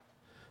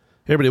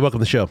Hey everybody, welcome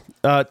to the show.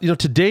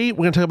 Today we're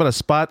going to talk about a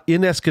spot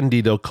in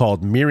Escondido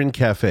called Mirin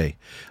Cafe.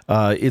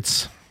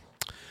 It's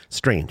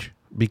strange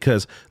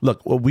because,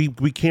 look, we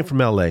came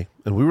from L.A.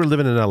 and we were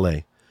living in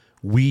L.A.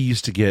 We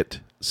used to get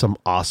some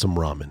awesome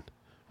ramen.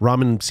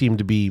 Ramen seemed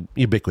to be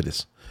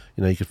ubiquitous.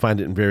 You know, you could find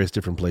it in various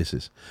different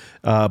places.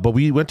 But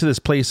we went to this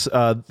place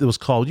that was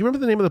called, you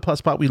remember the name of the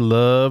spot we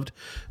loved?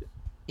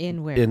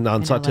 In where?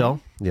 On Sawtelle?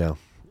 Yeah.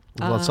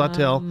 It was on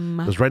Sawtelle.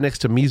 It was right next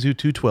to Mizu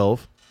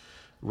 212.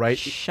 Right.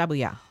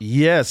 Shabuya.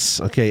 Yes.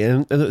 Okay.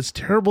 And it's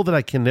terrible that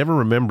I can never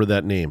remember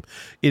that name.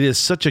 It is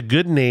such a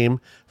good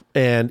name,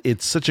 and it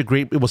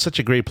was such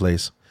a great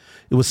place.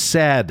 It was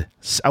sad.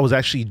 I was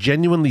actually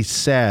genuinely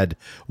sad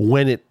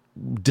when it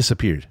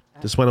disappeared.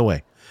 Just went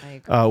away.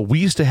 We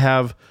used to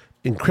have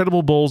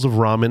incredible bowls of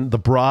ramen. The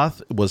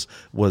broth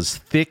was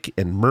thick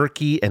and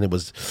murky, and it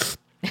was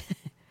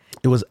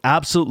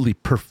absolutely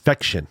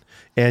perfection.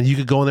 And you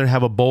could go in there and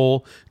have a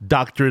bowl,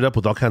 doctor it up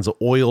with all kinds of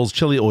oils,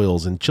 chili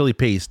oils and chili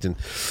paste and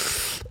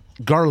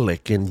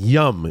garlic and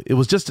yum. It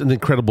was just an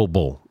incredible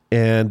bowl.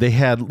 And they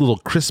had little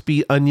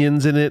crispy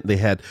onions in it. They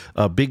had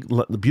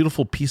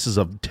beautiful pieces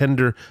of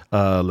tender,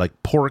 like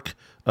pork,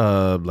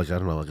 like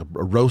a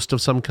roast of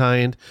some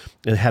kind.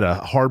 It had a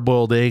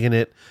hard-boiled egg in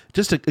it.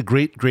 Just a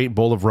great, great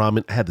bowl of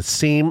ramen. I had the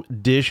same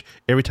dish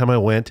every time I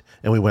went,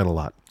 and we went a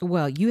lot.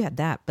 Well, you had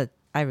that, but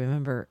I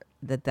remember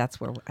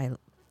that's where I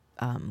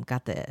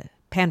got the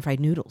pan-fried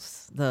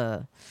noodles,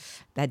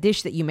 that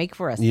dish that you make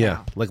for us. Yeah,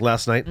 now. like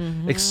last night.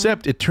 Mm-hmm.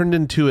 Except it turned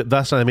into it.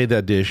 Last night I made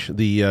that dish,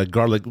 the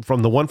garlic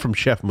from the one from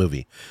Chef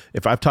movie.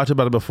 If I've talked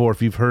about it before,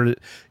 if you've heard it,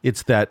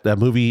 it's that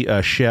movie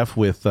Chef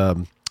with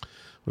what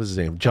is his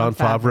name, Jon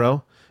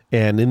Favreau.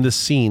 And in this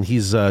scene,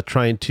 he's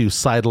trying to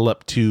sidle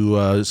up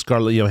to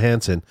Scarlett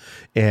Johansson,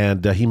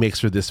 and he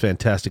makes her this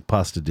fantastic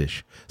pasta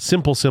dish.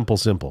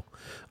 Simple.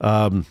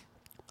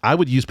 I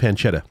would use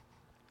pancetta.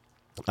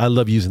 I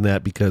love using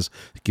that because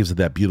it gives it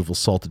that beautiful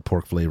salted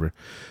pork flavor.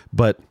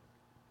 But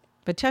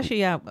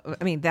Chashuya,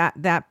 I mean,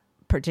 that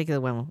particular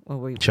one.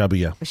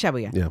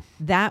 Shabuya. Yeah.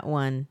 That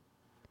one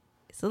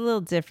is a little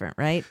different,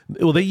 right?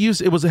 Well,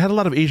 it had a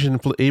lot of Asian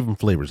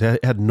flavors.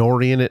 It had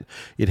nori in it.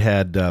 It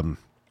had,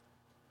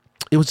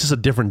 it was just a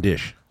different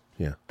dish.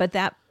 Yeah. But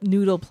that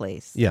noodle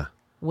place. Yeah.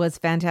 Was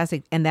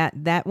fantastic, and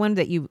that one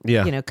that you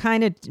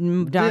kind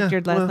of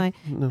doctored last night.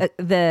 No.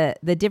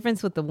 The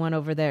difference with the one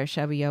over there,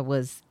 Shabuya,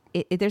 was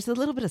there's a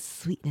little bit of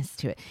sweetness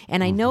to it,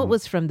 and I know it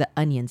was from the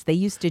onions. They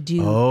used to do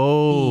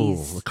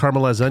these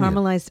caramelized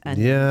onions.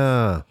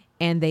 Yeah,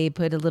 and they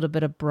put a little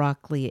bit of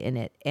broccoli in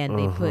it, and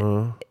they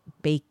put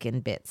bacon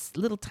bits,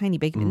 little tiny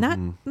bacon, not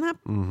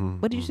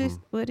what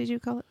did you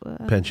call it?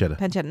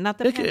 Pancetta. Not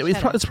the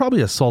pancetta. It's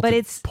probably a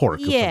salted pork.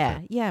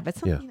 Yeah, but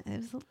something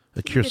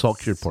it was a salt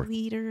cured pork.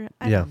 Sweeter.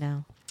 I don't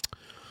know.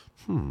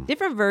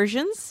 Different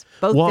versions,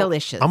 both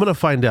delicious. I'm gonna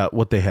find out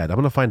what they had. I'm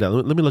gonna find out.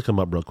 Let me look them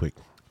up real quick.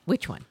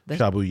 Which one?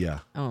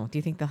 Shabuya. Oh, do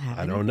you think they'll have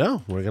it? I don't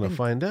know. We're going to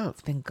find out.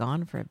 It's been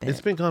gone for a bit.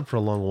 It's been gone for a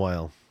long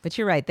while. But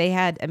you're right. They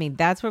had, I mean,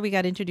 that's where we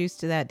got introduced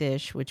to that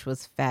dish, which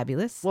was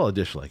fabulous. Well, a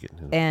dish like it.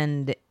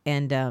 And the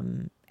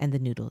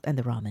noodle and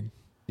the ramen.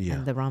 Yeah.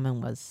 And the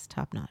ramen was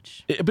top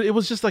notch. But it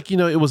was just like,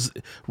 it was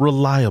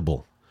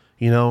reliable.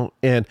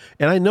 And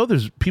I know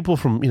there's people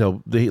from,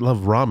 they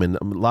love ramen.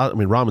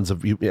 Ramen's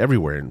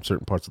everywhere in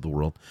certain parts of the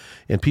world,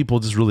 and people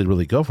just really,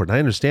 really go for it. And I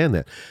understand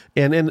that.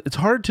 And it's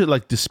hard to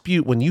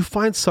dispute when you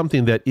find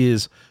something that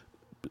is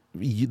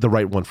the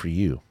right one for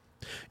you.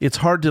 It's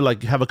hard to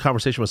have a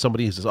conversation with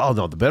somebody who says, "Oh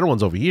no, the better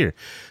one's over here."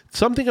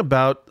 Something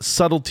about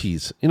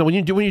subtleties. When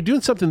you're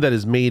doing something that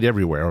is made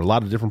everywhere or a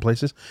lot of different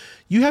places,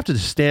 you have to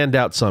stand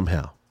out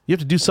somehow. You have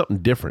to do something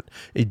different.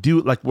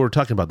 Like we were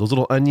talking about, those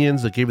little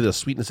onions that gave you the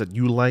sweetness that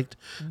you liked,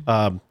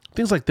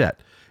 things like that.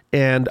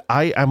 And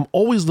I'm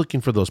always looking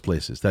for those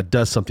places that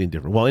does something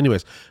different. Well,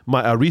 anyways,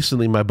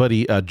 recently my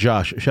buddy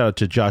Josh, shout out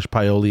to Josh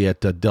Pioli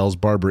at Dell's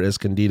Barber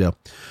Escondido.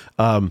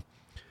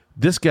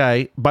 This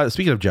guy,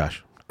 speaking of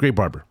Josh, great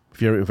barber.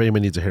 If anybody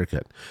needs a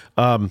haircut,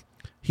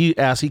 he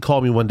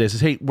called me one day,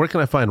 says, "Hey, where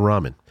can I find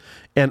ramen?"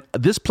 And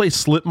this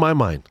place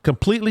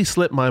completely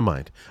slipped my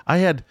mind. I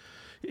had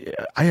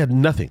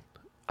nothing.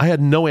 I had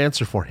no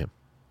answer for him.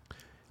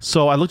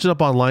 So I looked it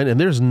up online, and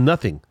there's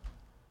nothing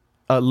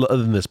other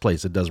than this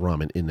place that does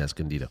ramen in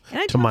Escondido, and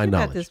I to my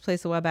knowledge. About this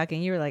place a while back,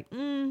 and you were like,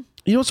 You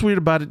know what's weird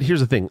about it?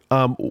 Here's the thing.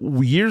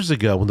 Years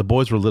ago, when the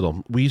boys were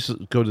little, we used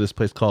to go to this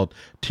place called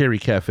Terry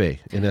Cafe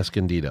in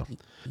Escondido.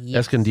 Yes.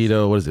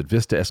 Escondido, what is it?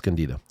 Vista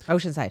Escondido.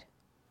 Oceanside.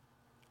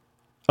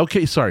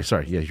 Okay, sorry.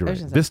 Yeah, you're right.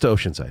 Vista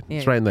Oceanside. Yeah.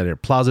 It's right in that area.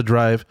 Plaza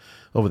Drive,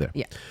 over there.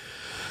 Yeah.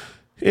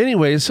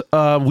 Anyways,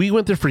 we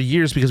went there for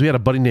years because we had a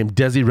buddy named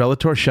Desi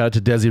Relator. Shout out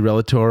to Desi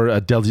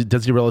Relator.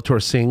 Desi Relator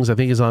sings. I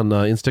think he's on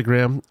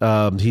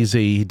Instagram.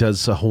 He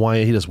does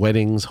Hawaiian. He does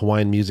weddings,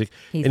 Hawaiian music.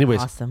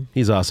 Awesome.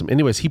 He's awesome.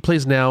 Anyways, he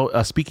plays now.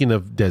 Speaking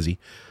of Desi,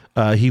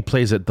 he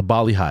plays at the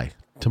Bali High,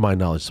 to my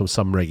knowledge,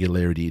 some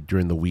regularity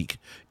during the week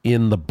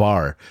in the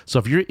bar.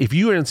 So if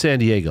you are in San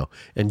Diego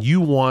and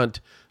you want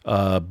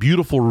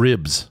beautiful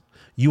ribs,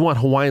 You want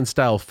Hawaiian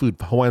style food,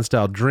 Hawaiian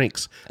style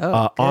drinks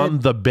on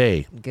the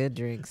bay. Good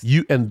drinks.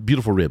 And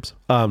beautiful ribs.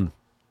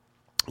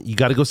 You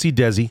got to go see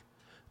Desi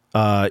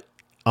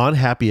on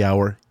happy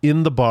hour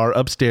in the bar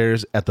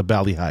upstairs at the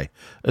Bali High.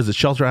 Is it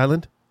Shelter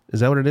Island? Is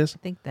that what it is? I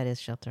think that is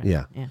Shelter.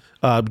 Yeah.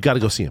 Yeah. Got to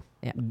go see him.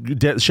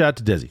 Yeah. Shout out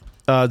to Desi.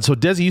 So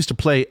Desi used to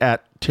play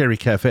at Terry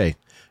Cafe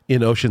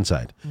in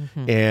Oceanside,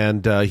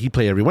 and he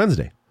played every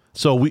Wednesday.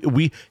 So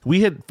we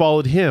had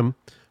followed him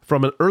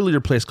from an earlier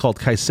place called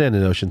Kaisen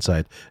in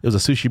Oceanside. It was a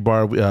sushi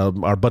bar.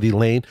 Our buddy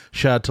Lane.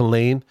 Shout out to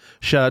Lane.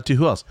 Shout out to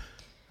who else?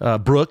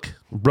 Brooke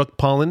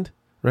Polland,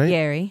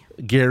 right?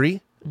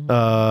 Gary,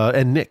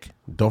 and Nick.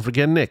 Don't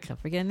forget Nick. Don't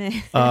forget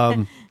Nick.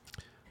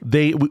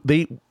 They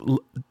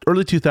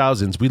early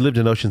 2000s. We lived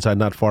in Oceanside,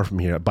 not far from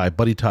here, by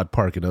Buddy Todd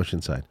Park in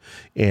Oceanside,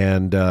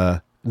 and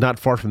not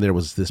far from there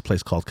was this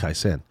place called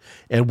Kaisen.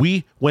 And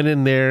we went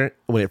in there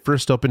when it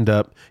first opened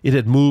up. It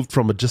had moved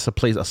from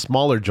a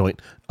smaller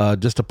joint,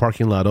 just a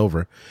parking lot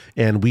over,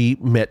 and we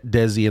met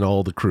Desi and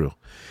all the crew.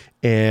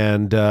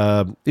 And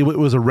it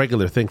was a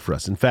regular thing for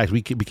us. In fact,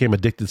 we became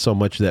addicted so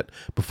much that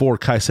before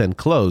Kaisen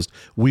closed,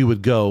 we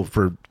would go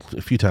for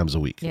a few times a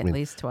week. Yeah, at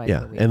least twice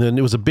a week. And then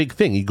it was a big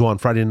thing. You go on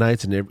Friday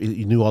nights, and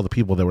you knew all the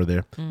people that were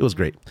there. It was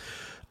great.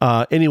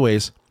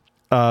 Anyways,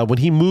 when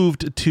he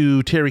moved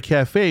to Terry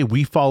Cafe,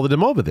 we followed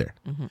him over there.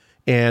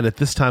 And at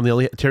this time,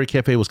 Terry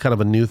Cafe was kind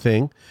of a new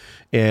thing,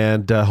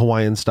 and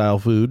Hawaiian style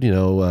food.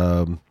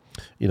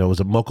 It was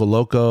a Moco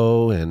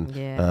Loco, and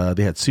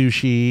they had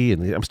sushi,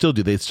 and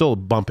they're still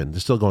bumping. They're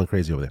still going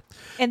crazy over there.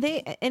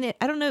 And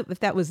I don't know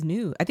if that was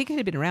new. I think it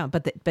had been around,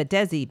 but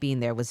Desi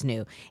being there was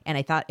new, and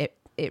I thought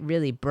it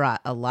really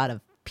brought a lot of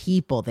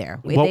people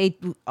there.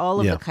 All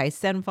of the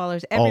Kaisen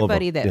followers,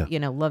 everybody that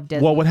loved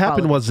Desi. Well, what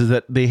happened was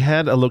that they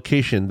had a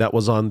location that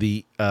was on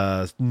the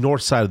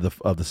north side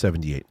of the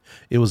 78.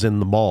 It was in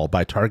the mall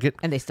by Target,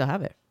 and they still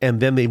have it.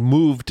 And then they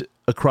moved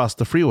across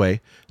the freeway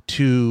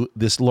to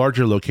this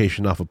larger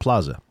location off of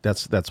Plaza.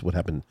 That's what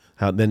happened.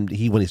 When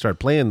he started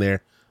playing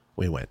there,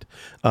 we went.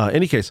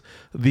 Any case,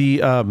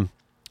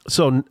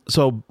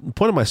 so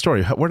point of my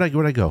story. Where'd I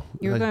go?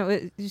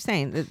 You're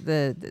saying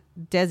the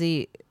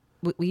Desi.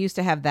 We used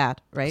to have that,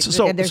 right?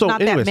 So there's not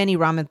that many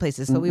ramen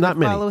places, so we would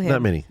follow him.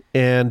 Not many.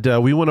 And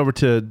we went over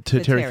to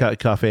Terry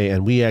Cafe,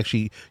 and we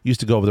actually used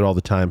to go over there all the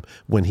time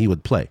when he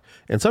would play.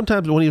 And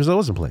sometimes when he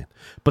wasn't playing.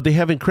 But they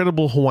have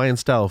incredible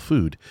Hawaiian-style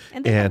food.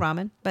 And they had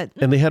ramen.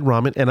 And they had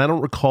ramen, and I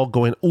don't recall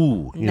going,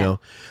 you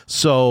know.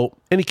 So,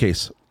 any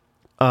case,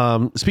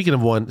 speaking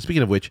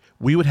of which,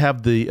 we would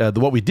have the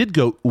what we did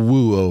go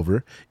woo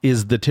over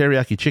is the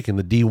teriyaki chicken,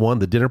 the D1,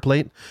 the dinner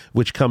plate,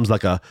 which comes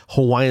like a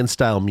Hawaiian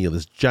style meal.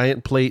 This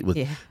giant plate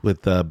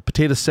with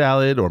potato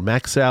salad or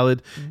mac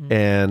salad,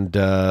 and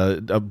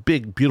a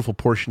big beautiful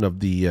portion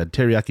of the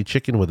teriyaki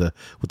chicken with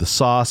the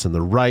sauce and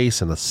the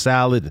rice and the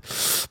salad.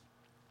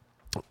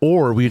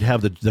 Or we'd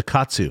have the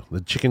katsu,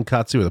 the chicken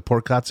katsu or the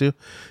pork katsu,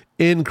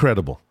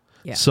 incredible.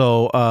 Yeah.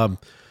 So.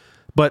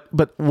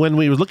 But when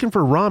we were looking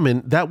for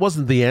ramen, that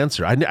wasn't the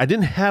answer. I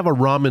didn't have a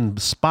ramen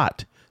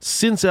spot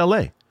since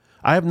LA.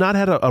 I have not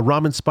had a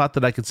ramen spot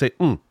that I could say,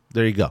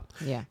 there you go.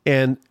 Yeah.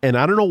 And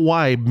I don't know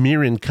why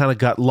Mirin kind of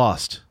got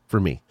lost for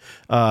me.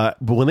 But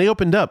when they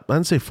opened up,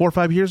 I'd say 4 or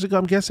 5 years ago,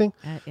 I'm guessing.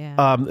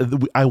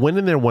 I went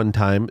in there one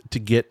time to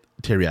get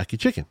teriyaki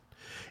chicken.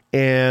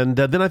 And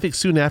then I think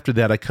soon after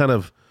that, I kind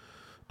of,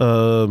 I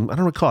don't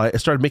recall. I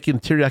started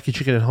making teriyaki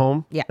chicken at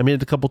home. Yeah. I made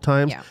it a couple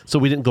times, so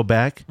we didn't go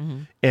back.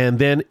 And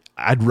then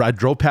I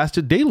drove past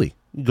it daily.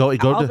 Go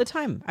all the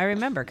time. I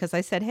remember because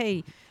I said,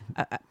 "Hey,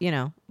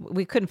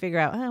 we couldn't figure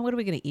out what are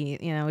we going to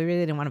eat. We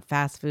really didn't want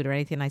fast food or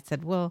anything." And I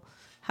said, "Well,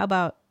 how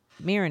about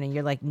Mirin?" And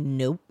you're like,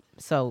 "Nope."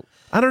 So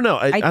I don't know.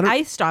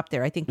 I stopped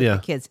there. I think with the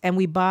kids, and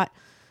we bought.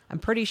 I'm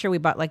pretty sure we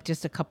bought like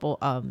just a couple,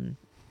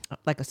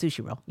 like a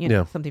sushi roll.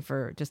 Something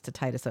for just to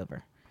tide us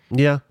over.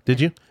 Yeah. Did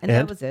you? And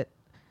that was it.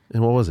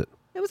 And what was it?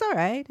 It was all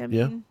right. I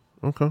mean,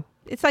 okay.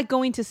 It's like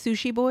going to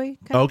Sushi Boy.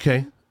 Kind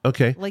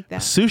of like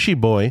that. Sushi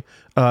Boy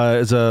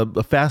is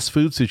a fast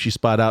food sushi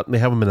spot out, and they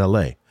have them in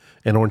LA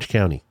and Orange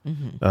County,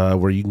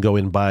 where you can go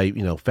in and buy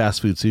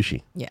fast food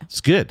sushi. Yeah, it's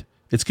good.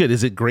 It's good.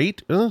 Is it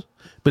great?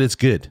 But it's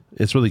good.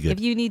 It's really good. If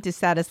you need to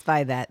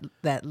satisfy that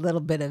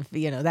little bit of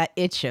that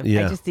itch of,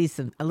 I just need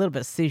a little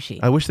bit of sushi.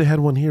 I wish they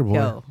had one here, boy.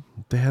 Yo.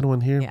 They had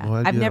one here. Yeah.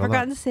 Boy, I've never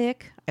gotten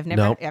sick. I've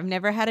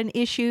never had an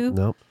issue.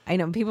 Nope. I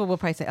know people will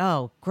probably say,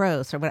 "Oh,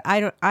 gross," or what.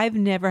 I've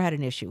never had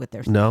an issue with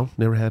their sushi. No,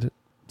 never had it.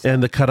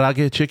 And the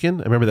karaage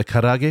chicken. I remember the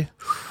karaage.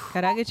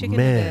 Karaage chicken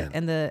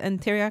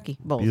and teriyaki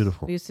bowls.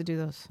 Beautiful. We used to do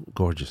those.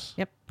 Gorgeous.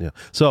 Yep. Yeah.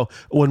 So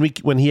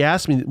when he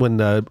asked me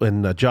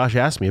when Josh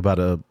asked me about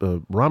a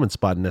ramen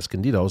spot in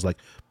Escondido, I was like,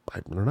 I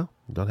don't know,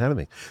 don't have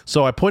anything.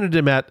 So I pointed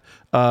him at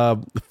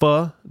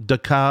Pho de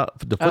Cow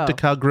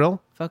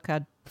Grill.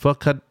 Pho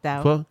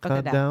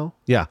Dao.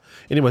 Yeah.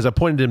 Anyways, I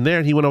pointed him there,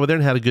 and he went over there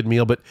and had a good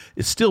meal, but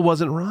it still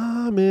wasn't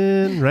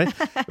ramen, right?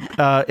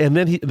 And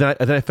then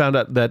I found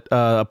out that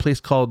a place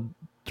called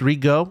Three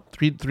Go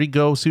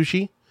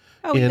Sushi.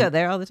 Oh, we go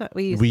there all the time.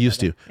 We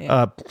used to.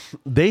 Yeah.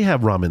 They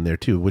have ramen there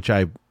too, which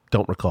I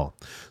don't recall.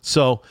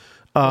 So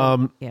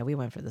Yeah, we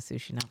went for the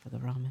sushi, not for the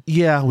ramen.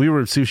 Yeah, we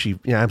were at sushi.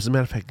 Yeah, as a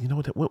matter of fact, you know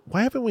what?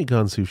 Why haven't we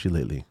gone sushi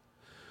lately?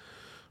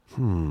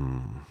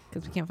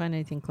 Because we can't find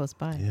anything close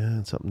by.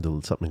 Yeah,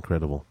 something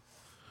incredible.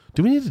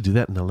 Do we need to do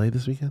that in LA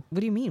this weekend? What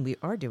do you mean? We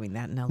are doing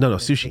that in LA. No,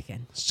 this sushi.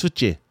 weekend.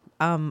 Sushi.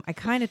 I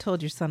kind of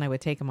told your son I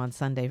would take him on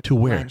Sunday To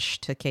where? lunch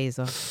to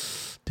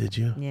Keizo. Did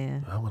you? Yeah.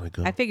 I want to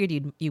go. I figured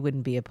you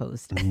wouldn't be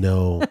opposed.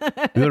 No. We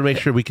want to make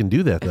sure we can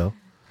do that, though.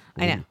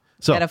 I know.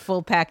 So, Got a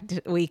full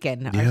packed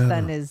weekend.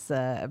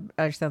 Yeah.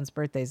 Our son's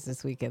birthday's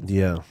this weekend. So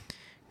yeah.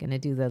 gonna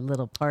do the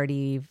little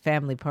party,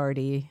 family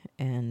party,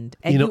 and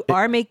You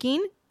are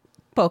making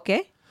poke.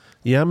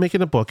 Yeah, I'm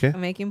making a poke.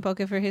 I'm making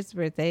poke for his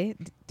birthday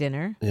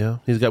dinner. Yeah.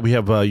 We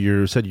have,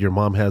 your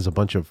mom has a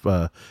bunch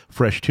of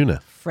fresh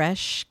tuna.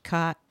 Fresh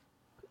caught.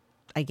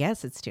 I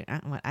guess it's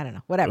tuna. I don't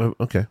know. Whatever.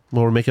 Okay.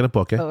 Well, we're making a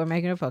poke. But we're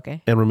making a poke.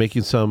 And we're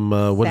making some,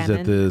 what is salmon,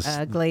 it? This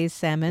glazed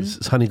salmon.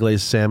 Honey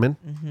glazed salmon.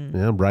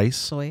 Yeah, rice.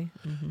 Soy.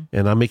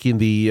 And I'm making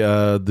the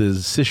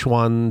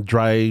Sichuan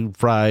dry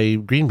fry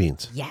green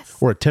beans. Yes.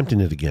 We're attempting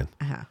it again.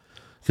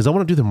 Because I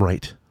want to do them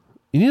right.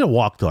 You need a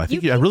wok, though. I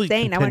think I really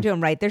saying I want to do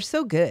them right. They're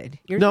so good.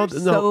 No,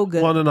 so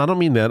good. Well, no, I don't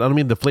mean that. I don't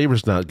mean the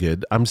flavor's not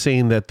good. I'm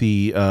saying that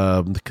the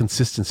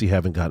consistency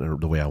haven't gotten it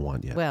the way I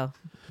want yet. Well,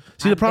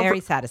 see, the problem very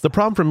satisfied. The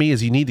problem for me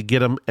is you need to get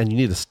them and you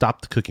need to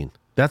stop the cooking.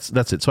 That's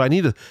it. So I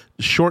need to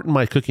shorten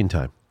my cooking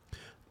time.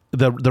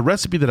 The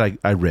recipe that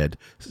I read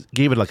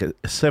gave it like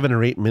 7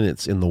 or 8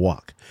 minutes in the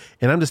wok,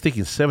 and I'm just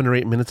thinking 7 or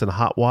 8 minutes in a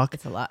hot wok.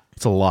 It's a lot.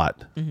 It's a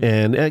lot,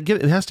 and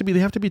again, they have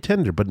to be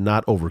tender but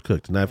not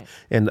overcooked.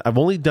 And I've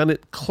only done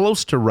it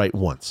close to right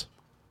once.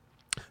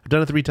 I've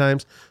done it 3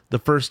 times. The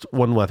first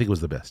one, I think,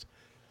 was the best.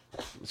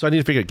 So I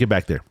need to get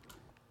back there.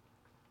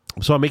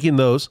 So I'm making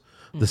those,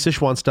 the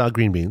Sichuan style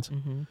green beans,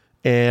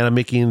 and I'm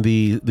making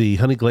the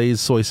honey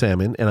glazed soy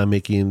salmon, and I'm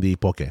making the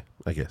poke,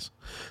 I guess.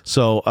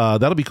 So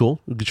that'll be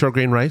cool. Short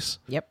grain rice.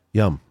 Yep.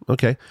 Yum.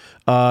 Okay.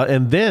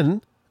 And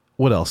then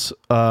what else?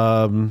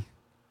 We're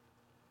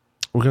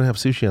gonna have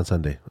sushi on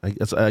Sunday.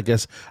 I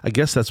guess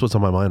that's what's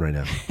on my mind right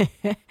now.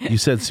 You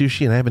said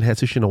sushi, and I haven't had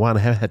sushi in a while. And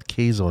I haven't had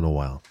queso in a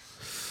while.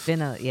 It's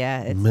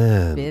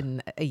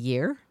been a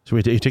year. So are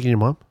you taking your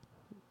mom?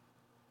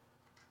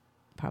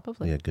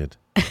 Probably. Yeah. Good.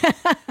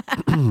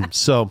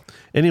 So,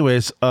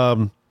 anyways,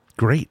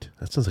 great.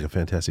 That sounds like a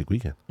fantastic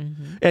weekend.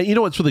 And you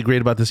know what's really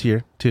great about this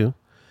year too?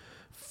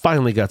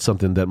 Finally got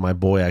something that my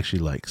boy actually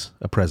likes,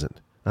 a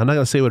present. I'm not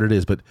going to say what it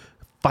is, but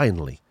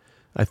finally,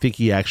 I think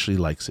he actually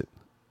likes it.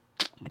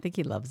 I think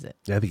he loves it.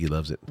 Yeah, I think he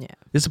loves it. Yeah.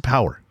 It's a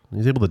power.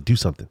 He's able to do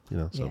something,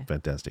 so Yeah.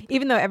 fantastic.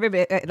 Even though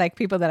everybody, like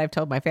people that I've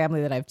told my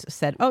family that I've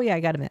said, oh yeah, I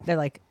got him. They're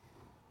like,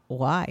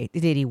 why?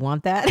 Did he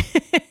want that?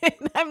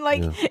 I'm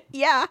like,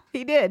 yeah,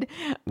 he did.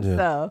 Yeah.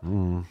 So,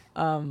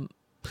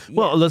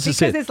 Well, let's just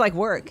say because it's like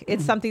work.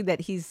 It's something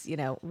that he's,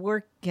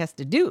 work has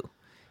to do.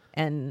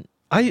 And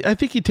I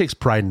think he takes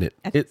pride in it.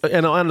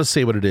 And I'll just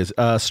say what it is.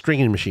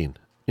 Stringing machine,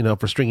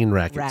 for stringing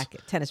rackets.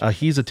 Tennis.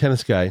 He's a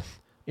tennis guy,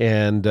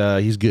 and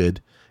he's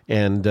good.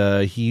 And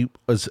he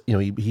was,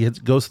 he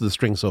goes through the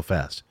string so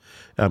fast.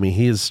 I mean,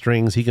 he has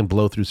strings. He can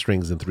blow through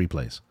strings in 3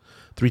 plays.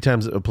 3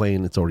 times a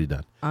playing, it's already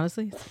done.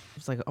 Honestly,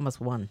 it's like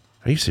almost one.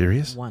 Are you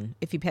serious? One.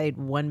 If you played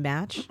one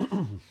match,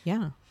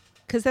 yeah.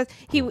 Because that's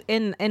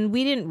and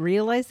we didn't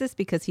realize this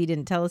because he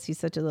didn't tell us. He's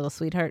such a little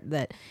sweetheart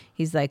that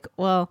he's like,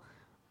 well,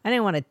 I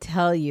didn't want to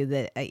tell you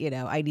that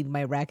I need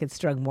my racket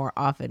strung more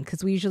often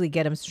because we usually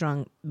get them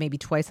strung maybe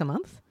twice a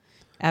month,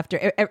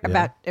 after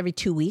about every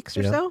 2 weeks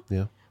or so.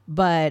 Yeah.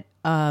 But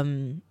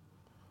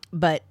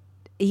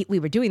we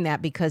were doing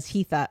that because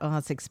he thought, oh,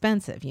 it's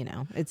expensive.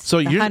 It's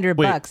So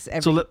 $100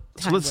 every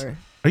time.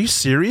 Are you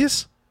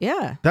serious?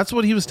 Yeah. That's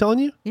what he was telling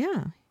you?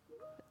 Yeah.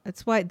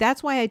 That's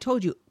why I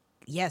told you,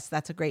 yes,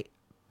 that's a great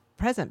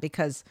present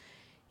because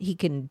he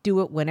can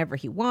do it whenever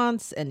he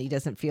wants and he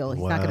doesn't feel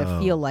he's not going to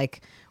feel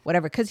like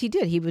whatever, because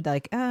he would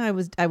like I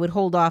would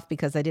hold off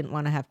because I didn't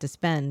want to have to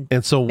spend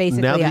basically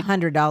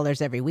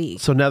 $100 every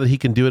week. So now that he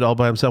can do it all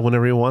by himself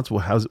whenever he wants,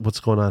 well, what's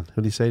going on? What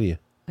did he say to you?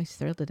 He's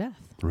thrilled to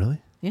death.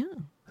 Really? Yeah.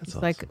 It's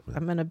awesome, like, man.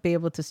 I'm going to be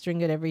able to string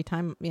it every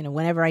time,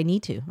 whenever I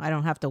need to. I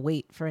don't have to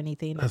wait for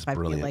anything if I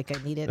feel like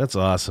I need it. That's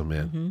awesome,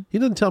 man. He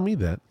doesn't tell me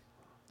that.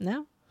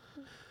 No,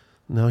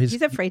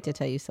 he's afraid to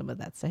tell you some of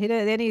that stuff. He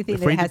doesn't anything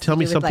afraid that has to tell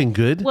me with something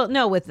good. Well,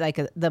 no, with like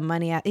the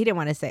money. He didn't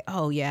want to say,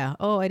 "Oh yeah,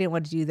 I didn't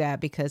want to do that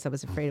because I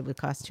was afraid it would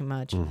cost too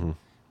much."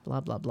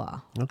 Blah blah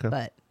blah. Okay,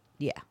 but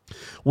yeah.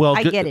 Well,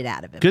 I get it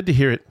out of him. Good to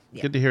hear it.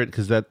 Yeah. Good to hear it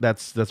because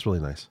that's really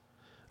nice.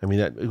 I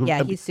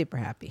mean, he's super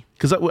happy.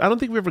 Because I don't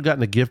think we've ever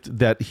gotten a gift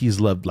that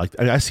he's loved. Like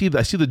I see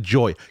the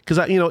joy.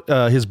 Because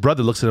his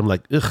brother looks at him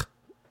like, ugh.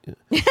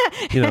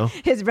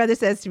 His brother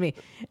says to me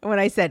when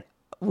I said,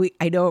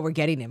 I know what we're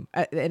getting him,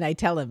 and I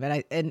tell him,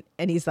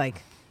 and he's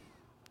like,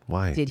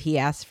 why did he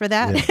ask for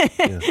that?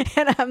 Yeah.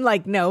 And I'm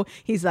like, no.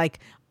 He's like,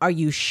 are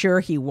you sure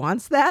he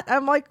wants that?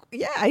 I'm like,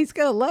 yeah, he's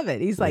gonna love it.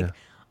 He's like,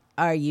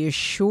 are you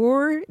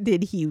sure?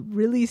 Did he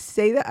really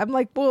say that? I'm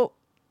like, well,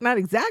 not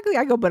exactly.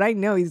 I go, but I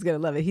know he's gonna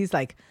love it. He's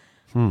like,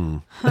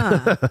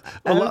 huh,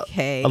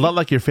 okay. A lot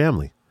like your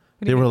family.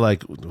 They were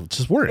like,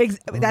 just work.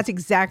 That's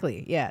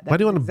exactly, Why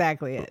do you want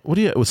exactly it. What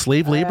do you, with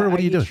slave labor? What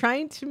are you doing?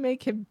 Trying to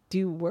make him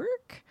do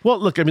work? Well,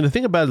 look, I mean, the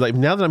thing about it, like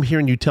now that I'm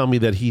hearing you tell me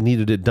that he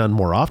needed it done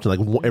more often,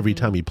 like every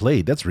time he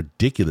played, that's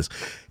ridiculous.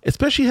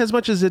 Especially as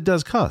much as it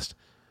does cost.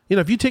 You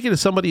know, if you take it to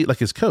somebody like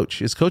his coach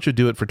would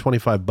do it for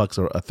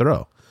 $25 a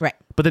throw. Right.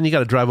 But then you got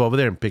to drive over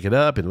there and pick it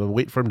up and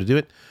wait for him to do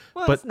it.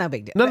 Well, but it's no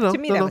big deal. No, to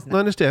me, that was I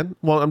understand.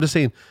 Well, I'm just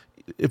saying,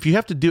 if you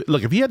have to do it,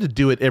 look, if he had to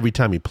do it every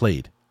time he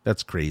played,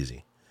 that's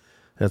crazy.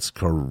 That's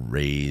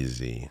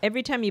crazy.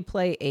 Every time you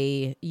play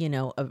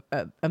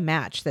a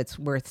match that's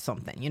worth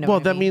something, you know. Well,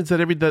 that means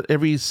that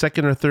every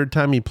second or third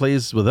time he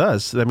plays with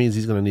us, that means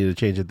he's going to need to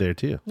change it there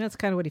too. That's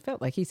kind of what he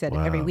felt like. He said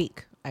every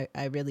week.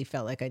 I really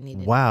felt like I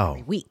needed it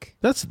every week.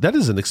 That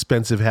is an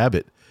expensive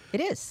habit. It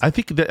is. I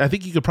think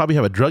you could probably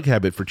have a drug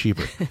habit for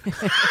cheaper.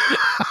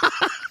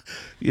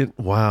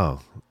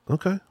 Wow.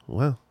 Okay.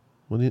 Wow.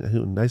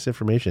 Nice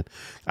information.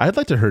 I'd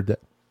like to heard that.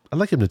 I'd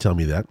like him to tell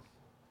me that.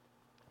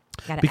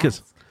 Because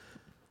ask.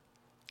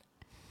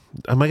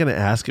 Am I going to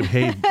ask him,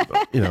 hey,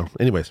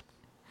 anyways,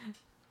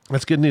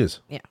 that's good news.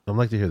 Yeah. I'd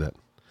like to hear that.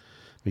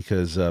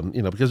 Because,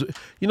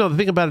 the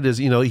thing about it is,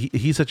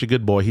 he's such a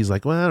good boy. He's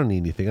like, well, I don't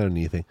need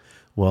anything.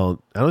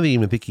 Well, I don't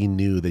even think he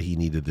knew that he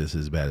needed this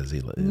as bad as he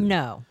did.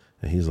 No.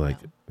 And he's like,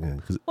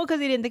 because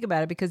he didn't think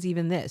about it, because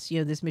even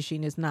this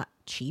machine is not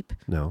cheap.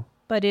 No.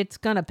 But it's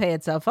going to pay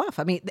itself off.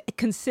 I mean,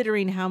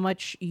 considering how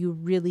much you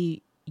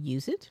really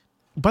use it.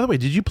 By the way,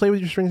 did you play with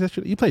your strings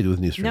yesterday? You played with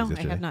new strings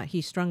yesterday. No, I have not.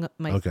 He strung up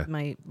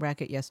my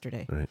racket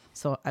yesterday. Right.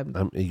 So I'm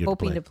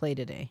hoping to play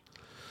today.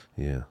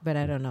 Yeah. But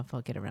I don't know if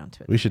I'll get around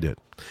to it. We should do it.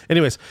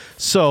 Anyways,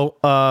 so,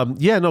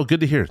 good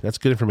to hear. That's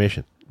good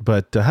information.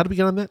 But how did we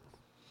get on that?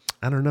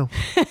 I don't know.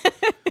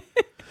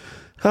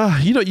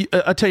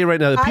 I'll tell you right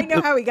now. I know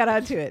how we got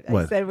onto it.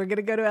 What? I said we're going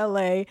to go to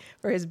L.A.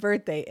 for his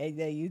birthday,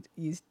 and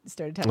you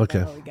started talking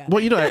about how we got.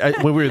 Well,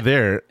 when we were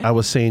there, I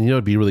was saying,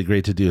 it'd be really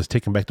great to do is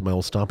take him back to my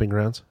old stomping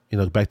grounds.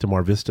 Back to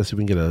Mar Vista, so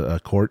we can get a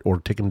court, or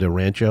take him to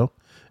Rancho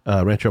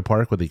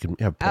Park, where they can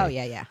have play. Oh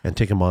yeah. And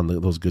take him on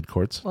those good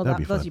courts. Well, that'd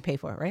be those fun. You pay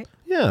for, right?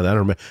 Yeah, I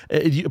don't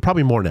remember.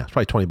 Probably more now. It's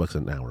probably $20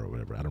 an hour or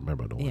whatever. I don't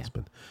remember what it's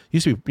been.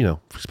 It used to be,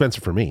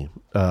 expensive for me.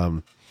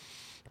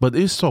 But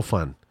it was so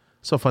fun.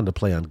 So fun to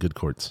play on good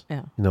courts.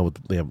 Yeah.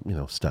 They have,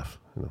 stuff.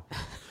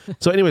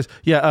 So anyways,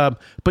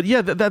 but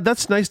yeah,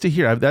 that's nice to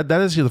hear. That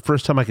is the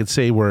first time I could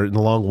say where in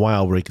a long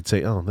while where I could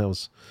say, oh, that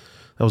was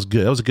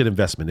good. That was a good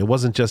investment. It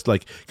wasn't just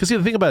like, because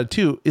the thing about it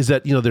too is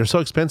that, they're so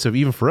expensive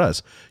even for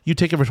us. You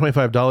take it for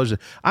 $25.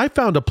 I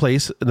found a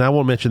place, and I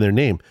won't mention their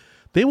name.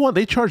 They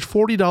charge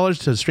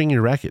 $40 to string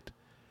your racket.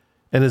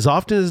 And as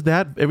often as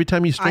that, every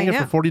time you string it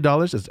for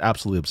 $40, it's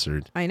absolutely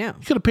absurd. I know.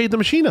 You could have paid the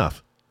machine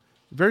off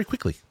very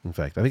quickly. In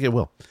fact, I think it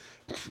will.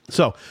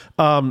 So,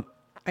 I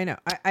know.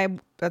 I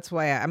that's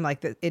why I'm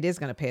like that. It is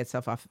going to pay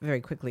itself off very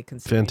quickly.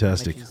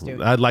 Fantastic.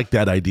 I like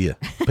that idea.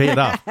 Pay it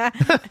off.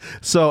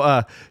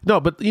 So,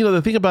 no, but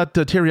the thing about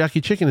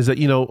teriyaki chicken is that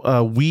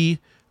we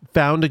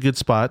found a good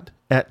spot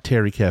at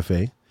Terry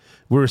Cafe.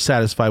 We were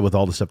satisfied with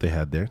all the stuff they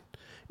had there.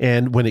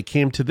 And when it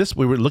came to this,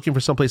 we were looking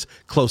for someplace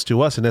close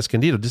to us in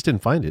Escondido, just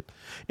didn't find it.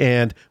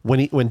 And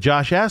when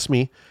Josh asked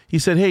me, he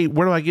said, "Hey,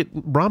 where do I get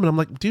ramen?" I'm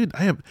like, "Dude,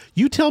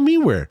 you tell me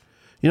where."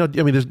 You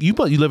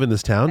live in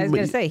this town. I was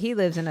going to say, he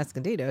lives in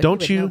Escondido.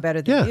 Don't you? Know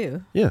better than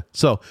you. Yeah.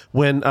 So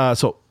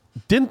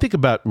didn't think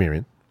about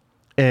Miriam.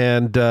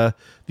 And the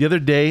other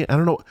day, I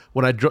don't know,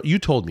 when you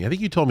told me, I think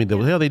you told me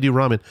that they do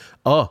ramen.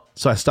 Oh,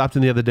 so I stopped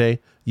in the other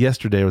day.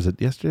 Yesterday, was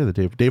it yesterday or the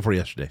day before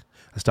yesterday?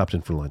 I stopped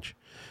in for lunch.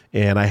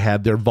 And I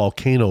had their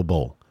volcano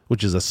bowl,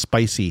 which is a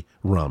spicy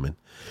ramen.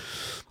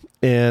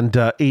 And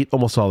ate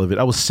almost all of it.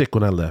 I was sick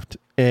when I left.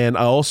 And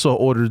I also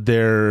ordered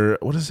their,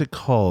 what is it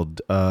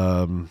called?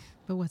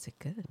 But was it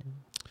good?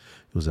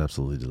 It was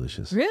absolutely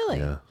delicious. Really?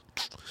 Yeah.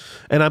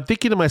 And I'm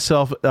thinking to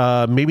myself,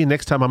 maybe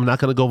next time I'm not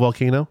going to go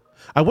volcano.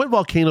 I went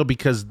volcano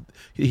because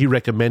he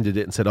recommended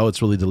it and said, oh,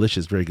 it's really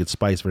delicious. Very good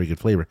spice, very good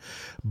flavor.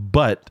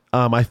 But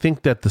I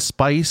think that the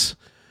spice,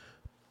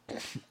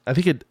 I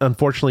think it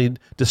unfortunately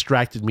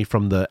distracted me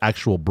from the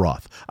actual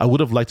broth. I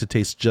would have liked to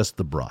taste just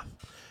the broth.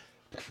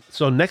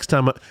 So next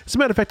time, as a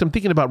matter of fact, I'm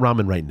thinking about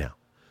ramen right now.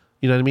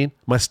 You know what I mean?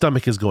 My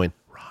stomach is going,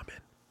 ramen.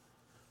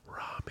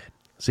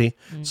 See?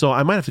 So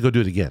I might have to go do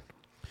it again.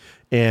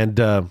 And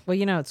well,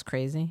 it's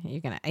crazy.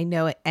 I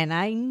know it, and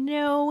I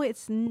know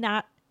it's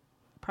not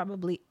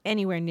probably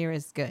anywhere near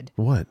as good.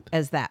 What?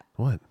 As that.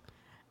 What?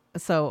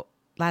 So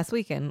last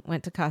weekend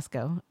went to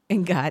Costco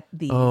and got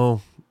these.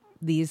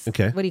 These.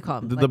 Okay. What do you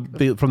call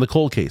them? From the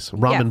cold case,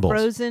 ramen bowls.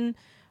 Frozen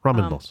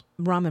ramen bowls.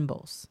 Ramen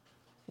bowls.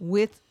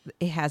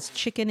 It has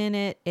chicken in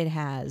it. It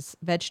has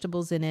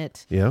vegetables in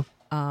it. Yeah.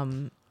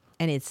 And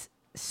it's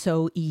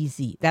so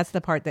easy. That's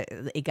the part that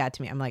it got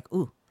to me. I'm like,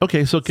 ooh.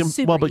 Okay, so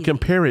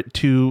compare it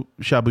to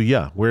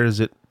Shabuya. Where does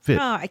it fit?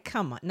 Oh,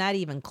 come on, not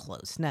even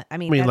close.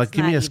 Give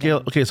me a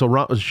scale. Okay, so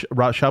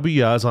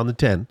Shabuya is on the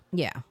 10.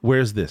 Yeah.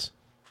 Where's this?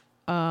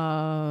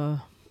 I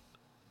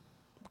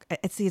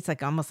It's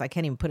like almost I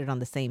can't even put it on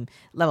the same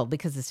level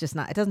because it's just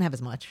not. It doesn't have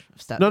as much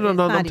stuff. No. I'm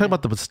talking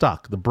about the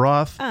stock, the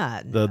broth,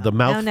 the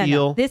mouthfeel.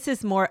 No. This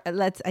is more.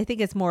 I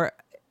think it's more.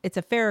 It's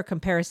a fairer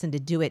comparison to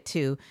do it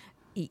to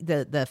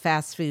the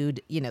fast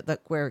food.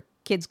 Where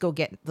kids go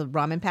get the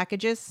ramen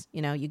packages.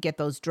 You get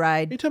those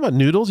dried. Are you talking about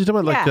noodles? You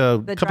talking about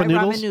the cup dry of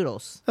noodles? Ramen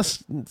noodles.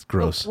 That's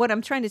gross. So what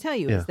I'm trying to tell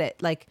you is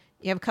that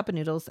you have a cup of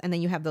noodles and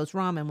then you have those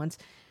ramen ones,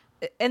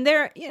 and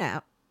they're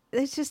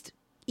it's just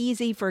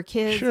easy for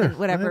kids and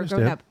whatever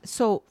growing up.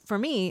 So for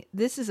me,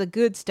 this is a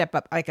good step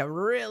up, like a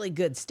really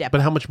good step up.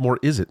 But how much more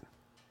is it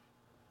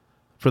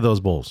for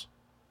those bowls?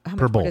 How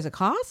per much bowl does it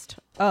cost?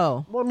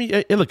 Oh, well, I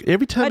mean, look,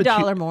 every time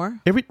 $1 more.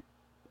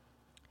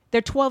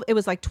 They're 12. It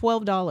was like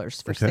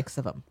 $12 for 6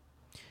 of them.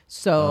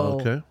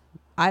 So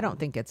I don't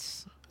think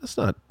it's. That's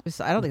not.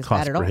 I don't think it's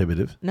bad at all.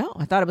 Prohibitive. No,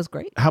 I thought it was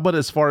great. How about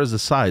as far as the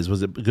size?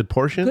 Was it a good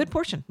portion? Good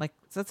portion. Like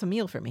that's a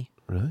meal for me.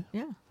 Really?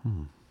 Yeah.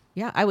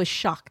 Yeah, I was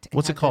shocked.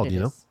 What's it called?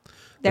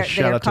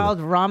 They're called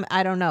ramen.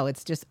 I don't know.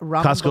 It's just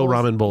ramen Costco bowls.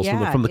 ramen bowls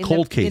from the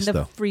cold case, in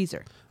the though.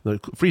 Freezer. The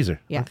freezer.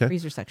 Yeah,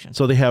 freezer section.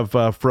 So they have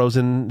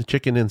frozen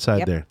chicken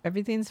inside there.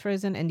 Everything's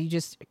frozen, and you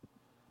just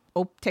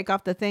take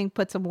off the thing,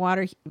 put some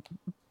water,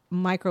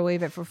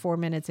 microwave it for 4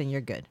 minutes, and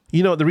you're good.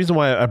 The reason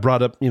why I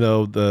brought up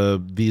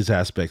these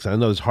aspects, I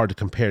know it's hard to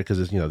compare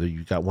because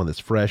you got one that's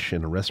fresh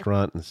in a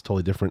restaurant and it's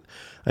totally different.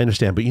 I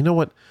understand, but you know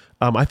what?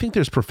 I think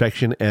there's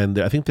perfection, and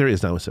I think there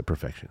is not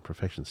perfection.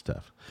 Perfection's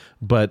tough,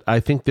 but I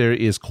think there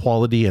is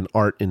quality and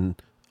art in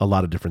a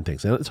lot of different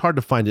things, and it's hard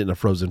to find it in a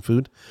frozen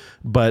food.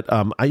 But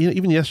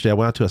even yesterday, I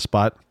went out to a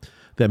spot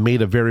that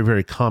made a very,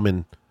 very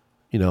common,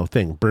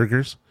 thing,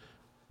 burgers,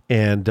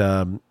 and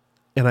I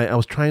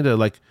was trying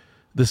to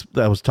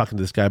I was talking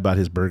to this guy about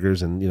his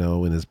burgers and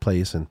in his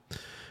place, and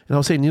I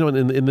was saying,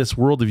 in this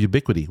world of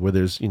ubiquity where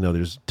there's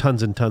there's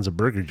tons and tons of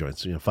burger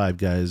joints, Five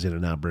Guys,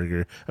 In-N-Out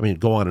Burger, I mean,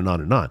 go on and on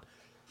and on.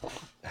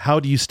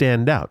 How do you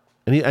stand out?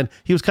 And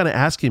he was kind of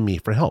asking me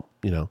for help,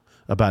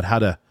 about how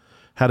to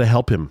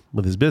help him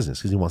with his business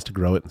because he wants to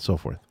grow it and so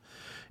forth.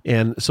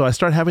 And so I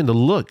started having to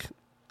look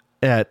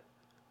at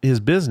his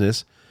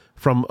business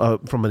from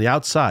the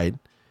outside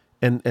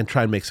and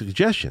try and make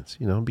suggestions,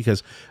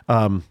 because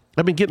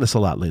I've been getting this a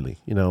lot lately,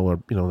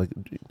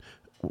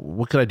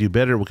 what could I do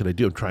better? What could I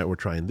do? We're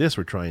trying this.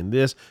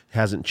 It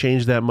hasn't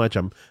changed that much.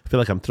 I feel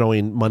like I'm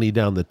throwing money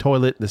down the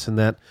toilet, this and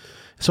that.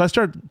 So I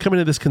started coming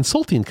to this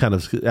consulting kind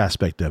of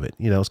aspect of it.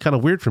 It's kind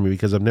of weird for me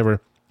because up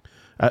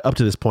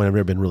to this point, I've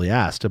never been really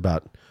asked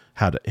about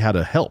how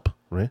to help,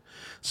 right?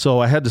 So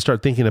I had to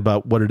start thinking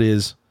about what it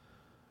is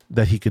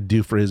that he could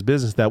do for his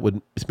business that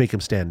would make him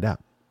stand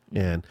out.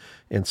 And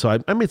so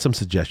I made some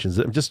suggestions.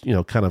 I'm just,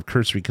 kind of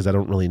cursory because I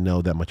don't really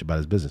know that much about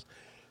his business.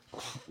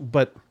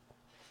 But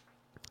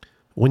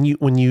when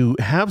you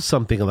have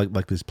something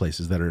like these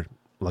places that are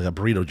like a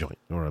burrito joint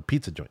or a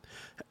pizza joint,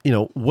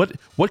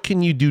 what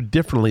can you do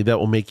differently that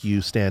will make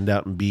you stand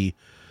out and be,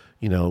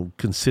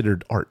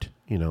 considered art,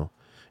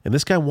 And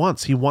this guy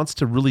wants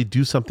to really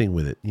do something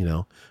with it,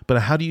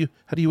 But what do you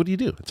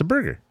do? It's a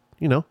burger,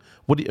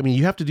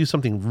 you have to do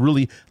something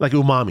really like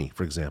umami,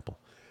 for example.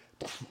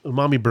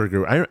 Umami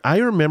Burger. I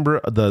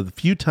remember the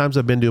few times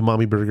I've been to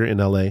Umami Burger in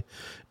LA,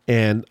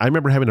 and I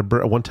remember having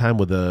one time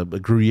with a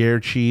Gruyere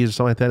cheese or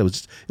something like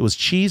that. It was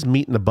cheese,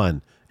 meat, and a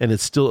bun, and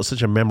it's still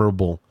such a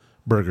memorable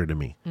burger to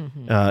me.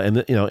 Mm-hmm.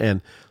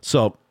 And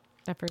so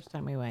that first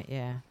time we went,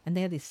 and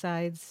they had these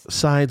sides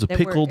with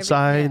pickled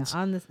sides.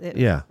 It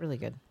was really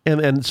good.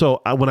 And so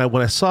when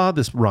I saw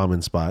this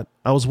ramen spot,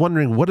 I was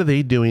wondering, what are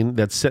they doing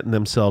that's setting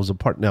themselves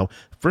apart? Now,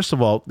 first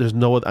of all, there's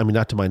no other,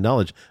 not to my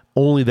knowledge,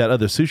 only that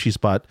other sushi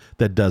spot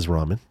that does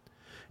ramen.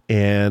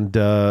 And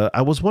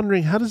I was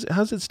wondering, how does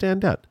it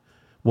stand out?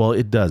 Well,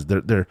 it does.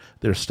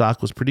 Their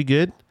stock was pretty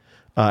good.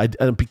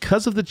 And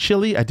because of the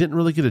chili, I didn't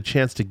really get a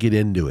chance to get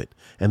into it.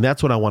 And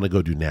that's what I want to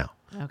go do now.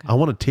 Okay. I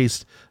want to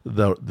taste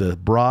the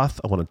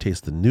broth. I want to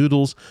taste the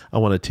noodles. I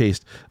want to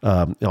taste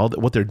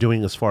what they're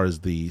doing as far as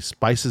the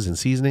spices and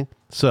seasoning.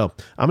 So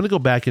I'm going to go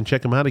back and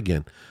check them out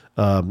again.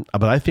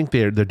 But I think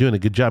they're doing a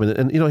good job.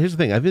 And here's the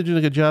thing. I think they're doing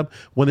a good job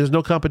when there's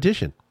no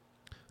competition.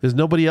 There's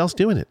nobody else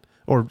doing it.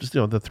 Or just,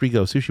 the Three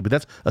Go Sushi, but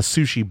that's a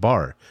sushi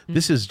bar. Mm-hmm.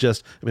 This is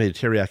just, they do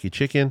teriyaki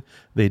chicken.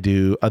 They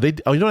do, you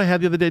know what I had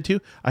the other day too?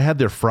 I had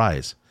their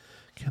fries.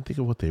 Can't think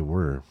of what they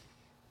were.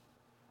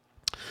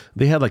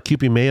 They had like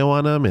Kewpie mayo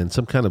on them and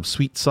some kind of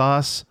sweet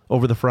sauce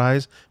over the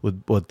fries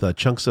with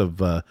chunks of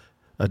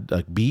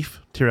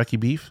beef, teriyaki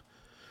beef.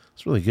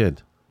 It's really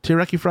good.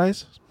 Teriyaki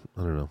fries?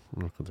 I don't know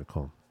what they're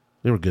called.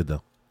 They were good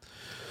though.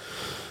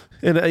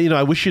 And,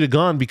 I wish you'd have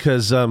gone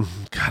because, God,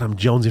 I'm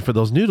jonesing for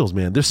those noodles,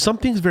 man. There's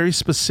something very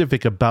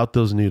specific about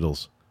those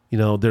noodles.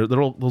 They're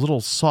those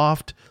little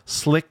soft,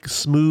 slick,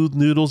 smooth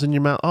noodles in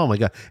your mouth. Oh, my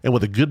God. And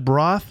with a good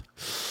broth.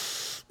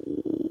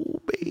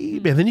 Oh,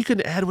 baby. And then you can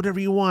add whatever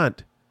you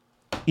want.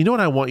 You know what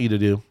I want you to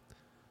do?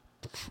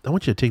 I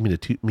want you to take me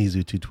to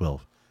Mizu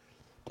 212.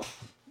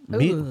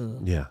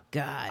 Yeah.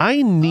 God.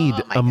 I need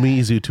a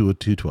Mizu to a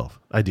 212.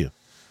 I do.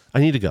 I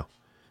need to go.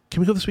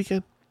 Can we go this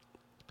weekend?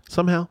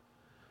 Somehow?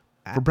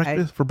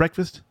 For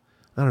breakfast?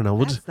 I don't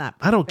know.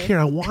 I don't care.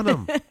 I want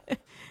them.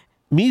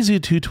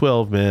 Mizu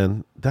 212,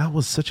 man. That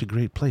was such a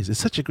great place. It's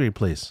such a great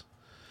place.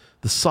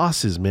 The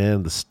sauces,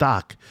 man, the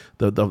stock,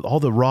 all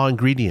the raw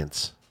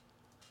ingredients.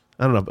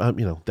 I don't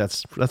know.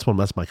 That's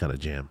my kind of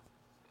jam.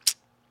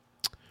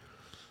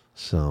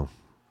 So,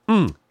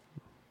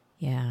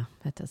 yeah,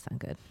 that does sound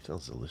good.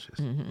 Sounds delicious.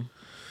 Mm-hmm.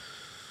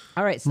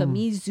 All right, so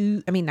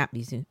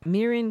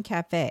Mirin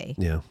Cafe.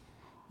 Yeah.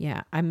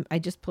 Yeah, I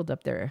just pulled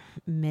up their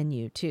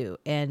menu too,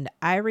 and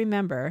I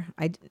remember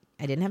I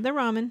didn't have the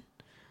ramen,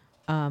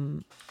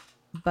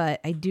 but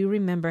I do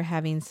remember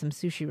having some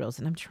sushi rolls,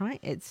 and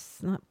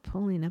it's not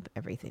pulling up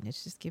everything.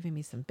 It's just giving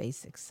me some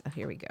basics. Oh,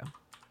 here we go.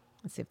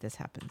 Let's see if this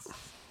happens.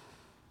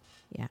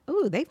 Yeah.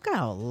 Ooh, they've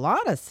got a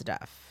lot of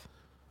stuff.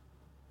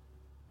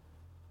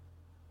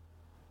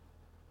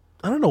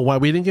 I don't know why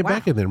we didn't get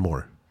back in there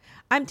more.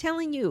 I'm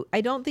telling you, I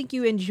don't think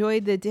you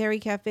enjoyed the the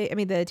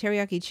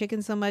teriyaki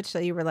chicken so much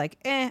that you were like,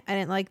 I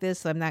didn't like this,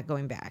 so I'm not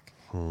going back.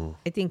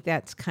 I think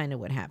that's kind of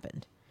what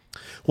happened.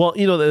 Well,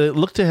 it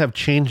looked to have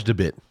changed a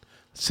bit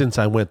since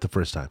I went the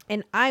first time.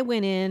 And I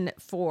went in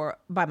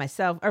by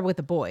myself or with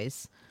the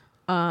boys,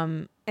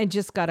 and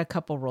just got a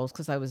couple rolls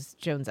because I was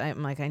Jones.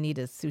 I'm like, I need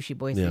a sushi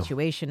boy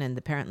situation, and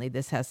apparently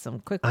this has some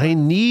quick ones. I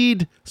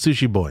need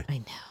sushi boy. I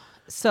know.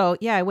 So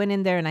yeah, I went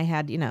in there and I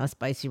had a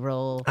spicy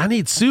roll. I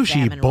need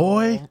sushi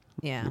boy. Roll.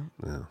 Yeah.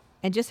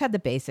 And just had the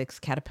basics,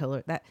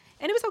 caterpillar, and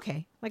it was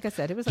okay. Like I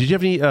said, it was. Did you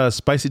have any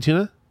spicy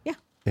tuna? Yeah.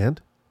 And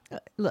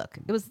look,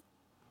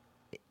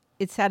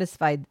 it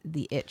satisfied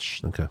the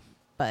itch. Okay.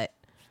 But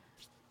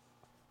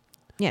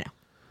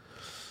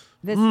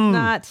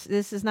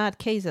this is not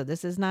queso.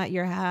 This is not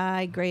your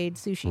high grade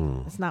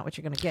sushi. That's not what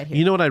you're going to get here.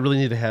 You know what I really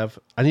need to have?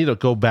 I need to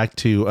go back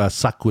to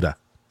Sakura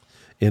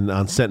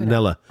on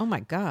Centinela. Oh my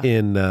god.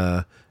 In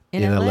LA.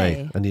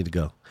 I need to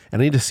go.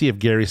 And I need to see if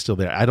Gary's still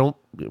there.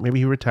 Maybe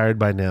he retired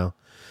by now,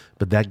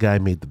 but that guy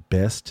made the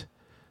best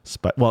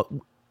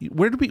well,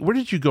 where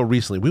did you go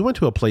recently? We went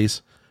to a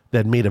place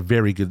that made a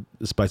very good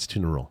spicy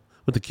tuna roll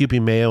with the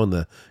Kewpie mayo and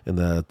the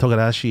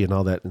togarashi and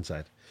all that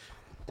inside.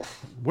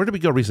 Where did we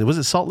go recently? Was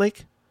it Salt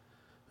Lake?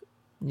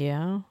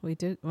 Yeah, we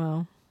did.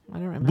 Well, I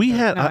don't remember.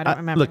 I don't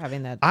remember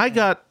having that. I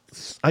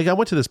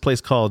went to this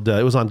place called,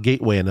 it was on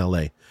Gateway in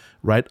LA,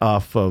 right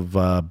off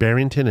of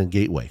Barrington and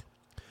Gateway.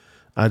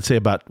 I'd say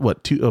about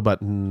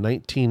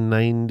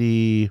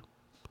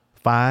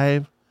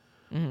 1995.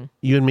 Mm-hmm.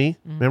 You and me,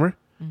 remember?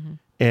 Mm-hmm.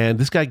 And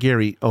this guy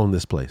Gary owned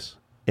this place,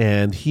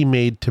 and he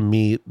made to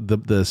me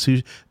the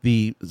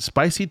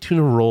spicy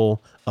tuna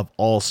roll of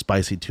all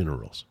spicy tuna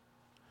rolls.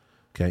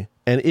 Okay,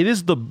 and it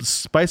is the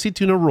spicy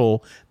tuna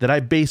roll that I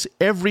base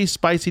every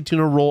spicy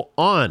tuna roll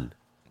on.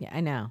 Yeah,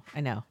 I know.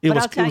 But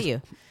I'll tell you,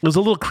 it was a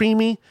little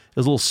creamy. It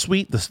was a little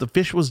sweet. The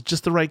fish was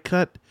just the right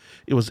cut.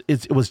 It was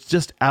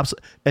just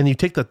absolute. And you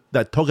take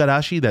that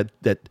togarashi,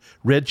 that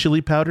red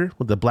chili powder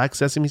with the black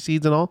sesame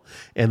seeds and all,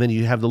 and then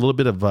you have the little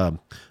bit of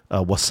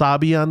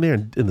wasabi on there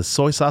and the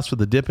soy sauce for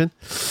the dipping.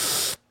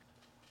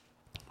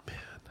 Man,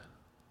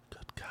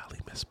 good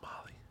golly, Miss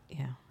Molly.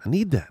 Yeah, I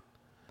need that.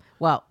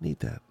 Well, need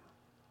that.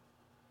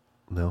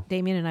 No,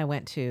 Damien and I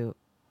went to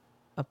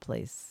a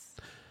place,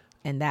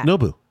 and that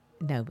Nobu,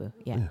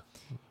 yeah.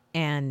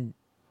 And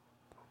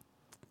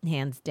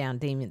hands down,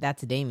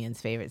 that's Damien's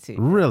favorite sushi.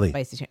 Really?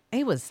 Spicy chicken.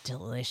 It was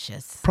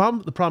delicious.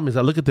 The problem is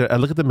I look at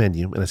the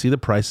menu and I see the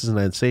prices and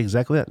I'd say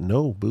exactly that.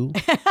 No, boo.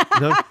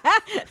 No.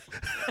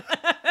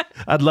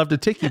 I'd love to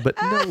take you, but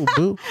no,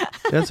 boo.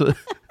 That's what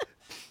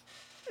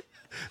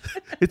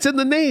it's in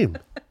the name.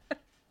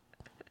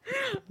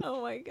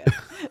 Oh my god.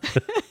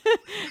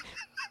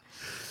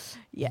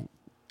 Yeah.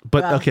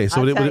 But okay,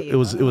 so it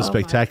was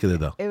spectacular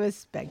though. It was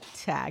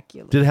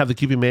spectacular. Did it have the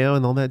Kewpie mayo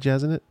and all that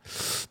jazz in it?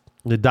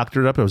 They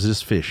doctored it up, or was it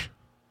just fish?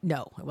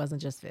 No, it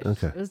wasn't just fish.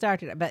 Okay. It was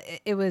doctored up, but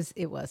it was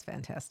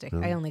fantastic.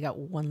 I only got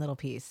one little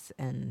piece,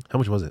 and how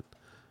much was it?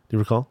 Do you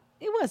recall?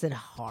 It wasn't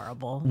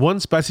horrible. One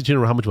spicy tuna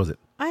roll, how much was it?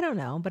 I don't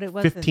know, but it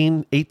was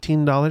 $15,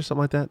 $18, something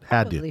like that.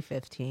 Probably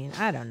 15.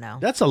 I don't know.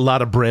 That's a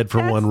lot of bread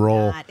for one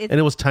roll, and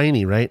it was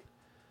tiny, right?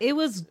 It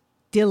was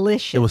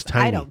delicious. It was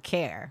tiny. I don't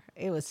care.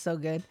 It was so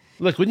good.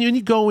 Look, when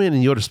you go in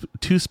and you order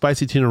 2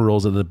 spicy tuna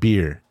rolls and a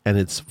beer, and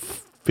it's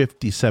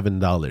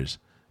 $57,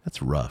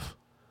 that's rough,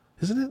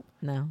 isn't it?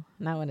 No,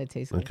 not when it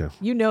tastes good. Okay.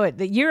 You know it.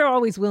 That you're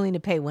always willing to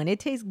pay. When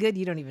it tastes good,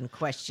 you don't even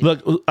question.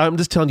 Look, I'm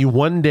just telling you,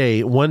 one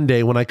day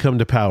when I come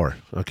to power,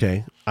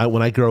 okay,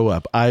 when I grow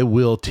up, I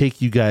will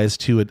take you guys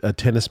to a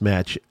tennis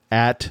match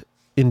at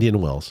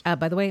Indian Wells.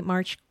 By the way,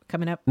 March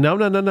coming up. No.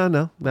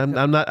 I'm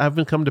not. I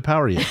haven't come to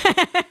power yet.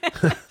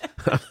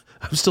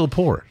 I'm still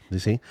poor. You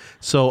see.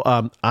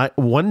 So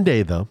one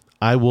day though,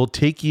 I will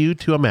take you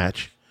to a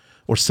match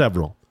or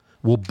several.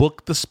 We'll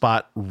book the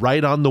spot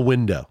right on the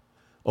window.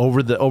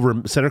 Over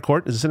center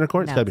court? Is it center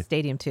court? No,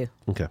 Stadium 2.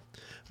 Okay.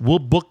 We'll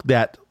book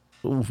that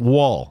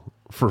wall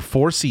for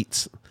 4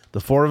 seats. The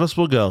 4 of us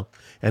will go,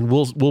 and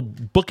we'll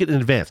book it in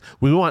advance.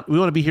 We want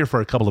to be here for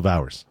a couple of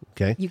hours.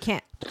 Okay. You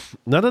can't.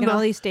 No. You can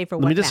only stay for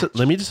one match.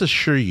 Let me just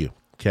assure you.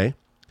 Okay.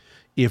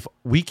 If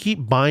we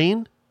keep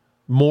buying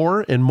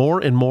more and more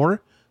and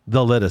more,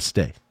 they'll let us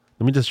stay.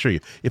 Let me just show you.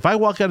 If I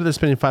walk out of there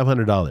spending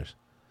 $500,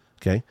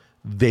 okay,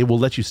 they will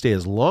let you stay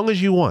as long as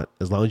you want,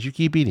 as long as you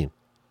keep eating.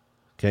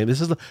 Okay,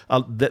 this is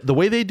the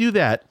way they do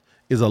that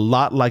is a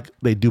lot like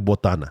they do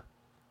botana.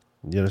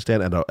 You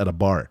understand? At a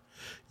bar,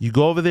 you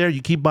go over there,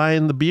 you keep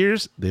buying the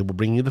beers, they will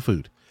bring you the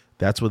food.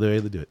 That's the way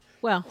they do it.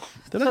 Well,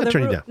 they're not going to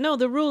turn you down. No,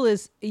 the rule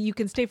is you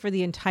can stay for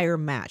the entire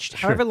match,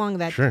 however long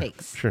that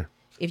takes. Sure.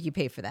 If you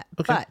pay for that,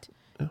 okay. But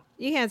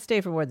you can't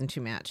stay for more than 2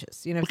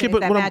 matches. You know, okay, if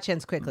that match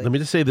ends quickly. Let me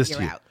just say this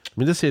to you. Out. Let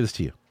me just say this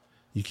to you.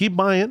 You keep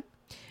buying,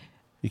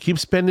 you keep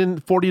spending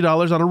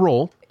 $40 on a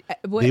roll.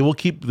 They'll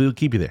keep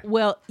you there.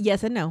 Well,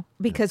 yes and no,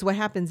 because what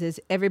happens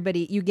is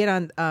everybody you get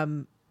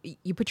on.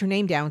 You put your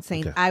name down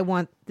saying, I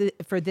want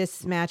for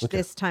this match,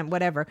 this time,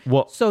 whatever.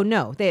 Well, so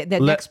no, the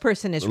next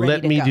person is ready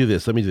to go. Let me do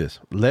this.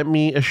 Let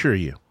me assure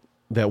you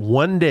that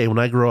one day when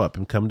I grow up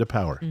and come to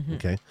power,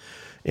 okay,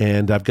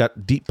 and I've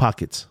got deep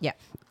pockets. Yeah.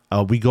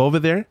 We go over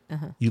there,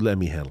 you let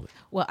me handle it.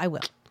 Well, I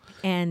will.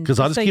 And because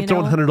I'll just keep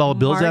throwing $100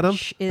 bills at them.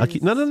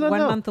 No. 1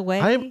 month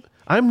away.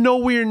 I'm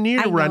nowhere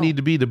near where I need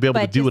to be able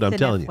to do what I'm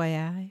telling you.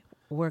 FYI,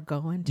 we're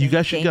going to. You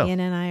guys should go.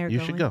 Damien and I are going.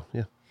 You should go,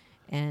 yeah.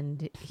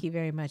 And he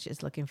very much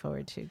is looking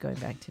forward to going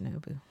back to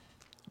Nobu.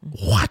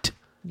 What?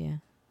 Yeah.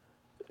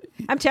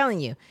 I'm telling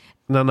you.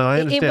 No,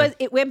 I understand.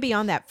 It went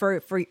beyond that for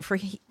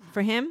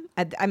him.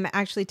 I'm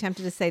actually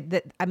tempted to say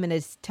that I'm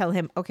going to tell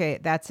him, okay,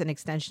 that's an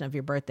extension of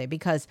your birthday,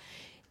 because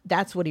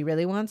that's what he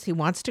really wants. He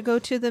wants to go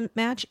to the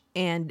match.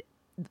 And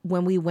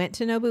when we went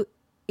to Nobu,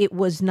 it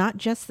was not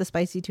just the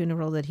spicy tuna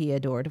roll that he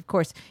adored. Of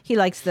course, he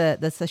likes the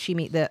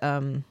sashimi,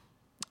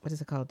 what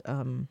is it called?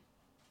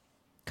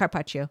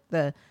 Carpaccio,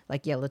 the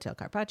like yellowtail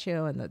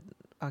carpaccio and the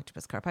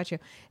octopus carpaccio.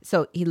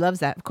 So he loves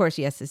that. Of course,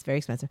 yes, it's very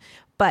expensive,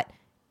 but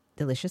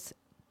delicious.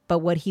 But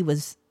what he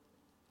was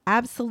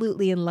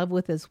absolutely in love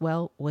with as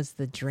well was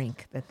the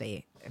drink that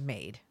they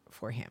made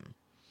for him.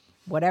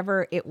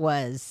 Whatever it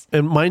was.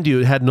 And mind you,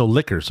 it had no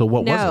liquor. So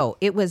what was it? No,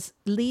 it was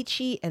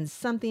lychee and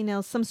something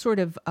else, some sort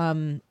of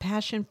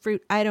passion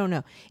fruit. I don't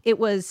know. It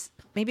was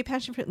maybe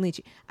passion fruit and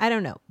lychee. I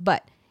don't know.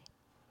 But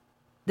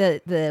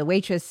the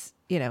waitress,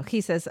 you know,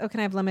 he says, oh, can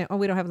I have lemonade? Oh,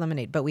 we don't have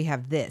lemonade, but we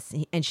have this.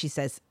 And she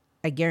says,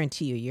 I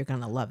guarantee you're going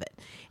to love it.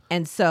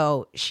 And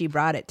so she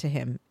brought it to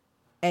him.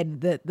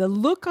 And the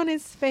look on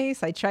his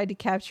face, I tried to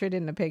capture it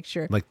in the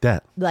picture. Like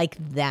that. Like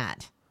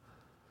that.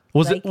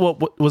 Was it?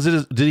 What was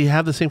it? Did he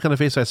have the same kind of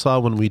face I saw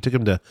when we took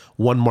him to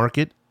One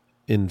Market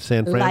in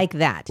San Fran? Like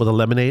that. With a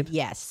lemonade?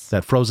 Yes.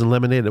 That frozen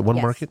lemonade at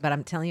One Market? But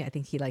I'm telling you, I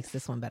think he likes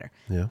this one better.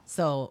 Yeah.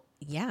 So,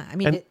 yeah. I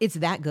mean, it's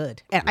that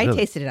good. And really? I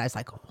tasted it. I was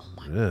like, oh,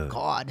 my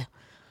God.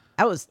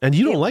 And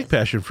you don't like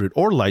passion fruit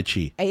or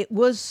lychee. It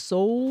was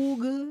so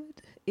good.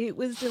 It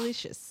was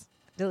delicious.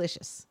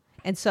 Delicious.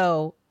 And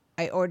so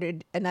I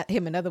ordered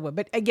him another one.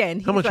 But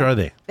again, how much are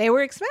they? They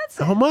were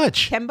expensive. How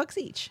much? $10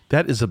 each.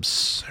 That is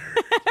absurd.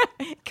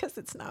 Because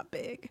it's not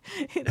big.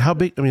 How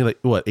big? I mean, like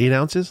what? 8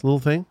 ounces? Little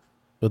thing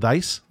with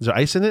ice? Is there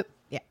ice in it?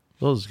 Yeah.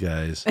 Those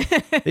guys,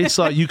 they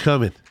saw you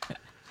coming.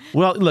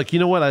 Well, look, you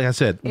know what? Like I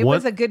said, it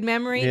was a good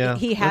memory. Yeah,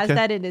 he has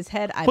that in his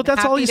head. But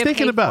that's all he's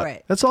thinking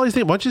about. That's all he's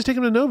thinking. Why don't you just take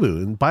him to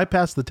Nobu and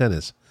bypass the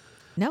tennis?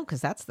 No,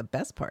 because that's the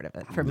best part of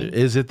it for me.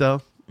 Is it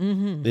though?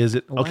 Mm-hmm. Is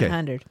it? Okay.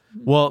 100.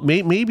 Well,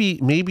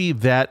 maybe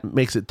that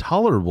makes it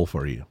tolerable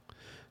for you.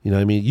 You know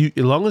what I mean? You,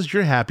 as long as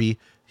you're happy,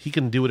 he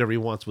can do whatever he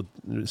wants with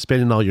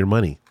spending all your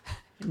money.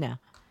 No.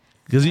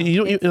 Because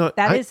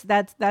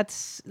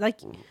that's like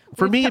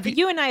for me. If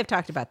you and I have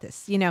talked about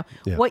this, you know,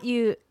 what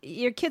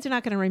your kids are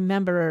not going to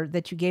remember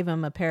that you gave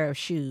them a pair of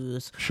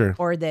shoes, sure,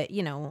 or that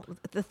you know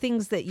the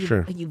things that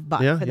you've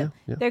bought for them.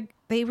 Yeah.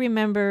 They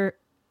remember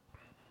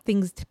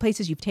things,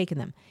 places you've taken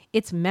them.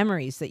 It's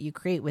memories that you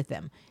create with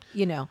them.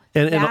 You know,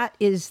 that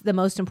is the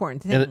most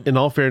important thing. And in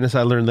all fairness,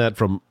 I learned that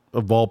from,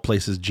 of all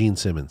places, Gene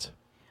Simmons.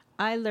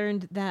 I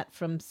learned that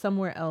from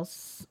somewhere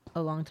else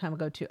a long time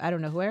ago too. I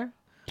don't know where.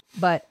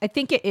 But I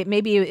think it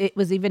maybe it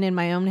was even in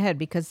my own head,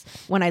 because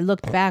when I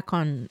looked back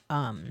on,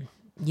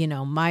 you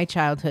know, my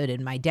childhood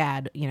and my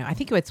dad, you know, I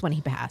think it's when he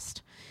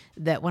passed,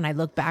 that when I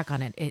look back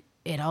on it,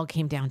 it all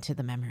came down to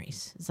the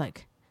memories. It's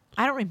like,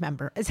 I don't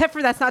remember, except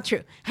for that's not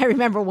true. I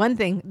remember one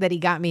thing that he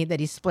got me that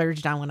he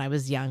splurged on when I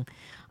was young,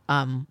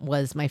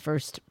 was my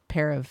first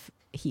pair of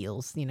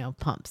heels, you know,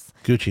 pumps.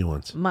 Gucci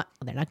ones.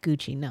 They're not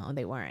Gucci. No,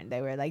 they weren't.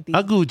 They were like these.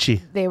 A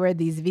Gucci. They were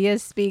these Via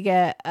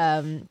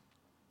Spiga,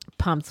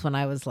 pumps when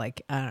I was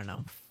like, I don't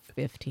know,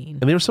 15.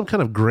 And they were some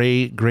kind of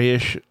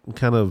grayish,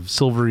 kind of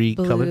silvery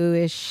color.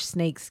 Bluish,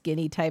 snake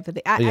skinny type of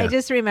thing. I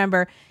just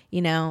remember,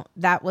 you know,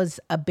 that was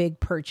a big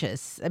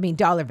purchase. I mean,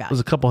 dollar value. It was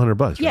a couple $100,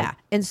 right? Yeah.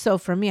 And so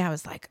for me, I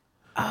was like,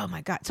 oh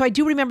my God. So I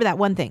do remember that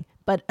one thing.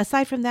 But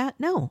aside from that,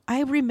 no.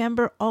 I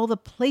remember all the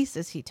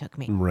places he took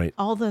me. Right.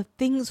 All the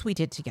things we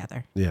did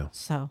together. Yeah.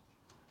 So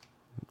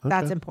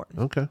that's important.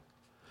 Okay.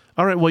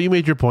 All right. Well, you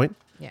made your point.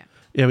 Yeah.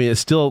 I mean, it's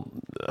still,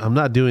 I'm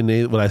not doing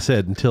what I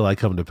said until I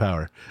come to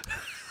power.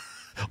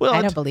 Well,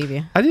 I don't believe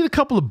you. I need a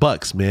couple of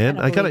bucks, man.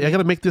 I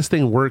gotta make this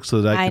thing work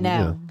so that I can. I know,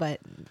 You know. but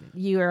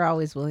you are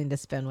always willing to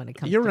spend when it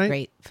comes You're to right.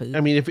 great food.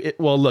 I mean,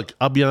 well, look,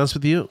 I'll be honest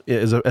with you.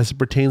 As it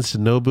pertains to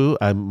Nobu,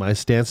 my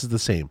stance is the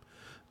same.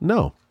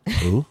 No,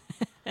 Boo.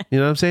 You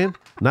know what I'm saying?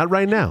 Not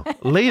right now.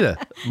 Later,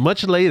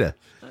 much later.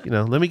 You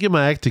know, let me get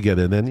my act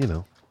together, and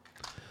then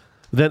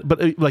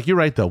But like you're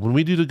right though. When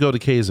we do go to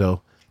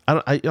Keizo,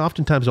 I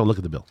oftentimes don't look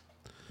at the bill.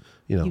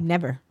 You know, you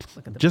never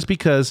look at the just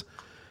because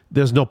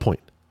there's no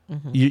point.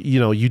 Mm-hmm.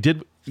 You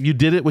did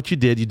it. What you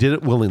did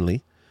it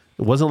willingly.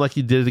 It wasn't like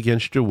you did it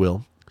against your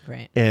will.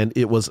 right. And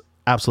it was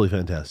absolutely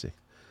fantastic.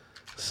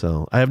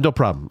 So I have no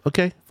problem.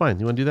 Okay, fine.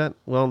 You want to do that?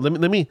 Well,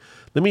 let me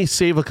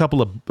save a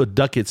couple of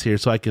ducats here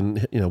so I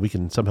can we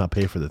can somehow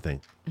pay for the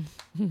thing.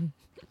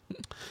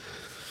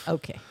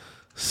 Okay.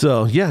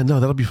 So yeah, no,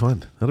 that'll be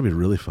fun. That'll be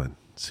really fun.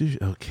 Sushi,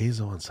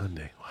 Keizo on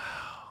Sunday.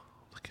 Wow,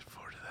 looking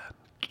forward to that.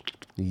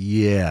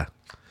 Yeah.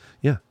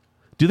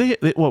 Do they?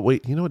 Well,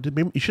 wait. You know what?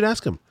 Maybe you should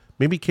ask them.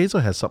 Maybe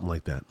Keizo has something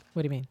like that.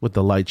 What do you mean? With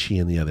the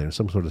lychee and the other,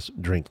 some sort of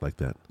drink like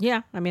that.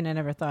 Yeah, I mean, I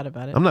never thought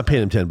about it. I'm not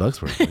paying him $10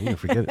 for it. You can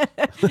forget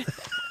it.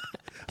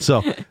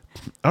 So,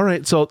 all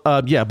right. So,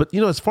 yeah, but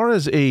as far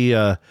as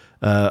a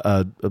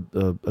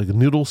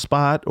noodle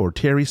spot or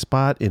terry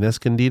spot in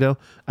Escondido,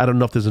 I don't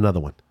know if there's another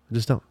one. I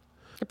just don't.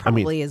 It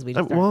probably is. We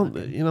just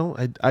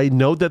I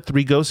know that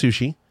Three Go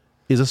Sushi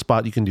is a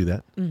spot you can do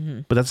that,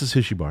 but that's a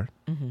sushi bar.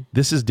 Mm-hmm.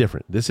 This is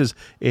different. This is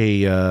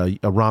a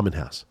ramen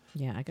house.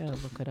 Yeah, I gotta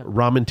look it up.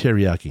 Ramen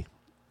teriyaki,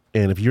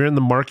 and if you're in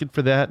the market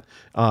for that,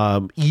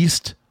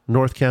 East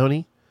North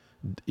County,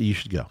 you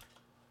should go.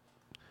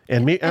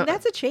 And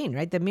that's a chain,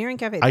 right? The Mirin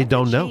Cafe. I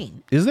don't know.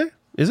 Chain. Is there?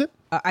 Is it?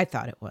 I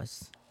thought it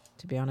was.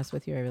 To be honest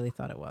with you, I really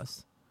thought it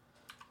was.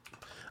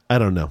 I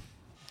don't know.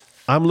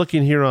 I'm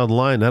looking here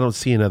online. I don't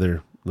see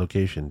another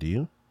location. Do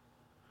you?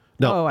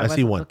 No, I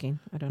see one. Looking.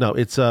 I don't know.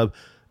 It's by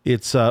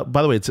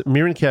the way, it's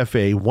Mirin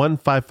Cafe,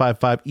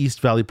 1555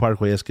 East Valley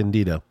Parkway,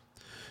 Escondido.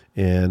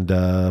 And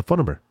phone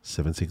number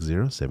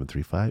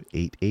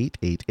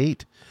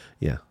 760-735-8888.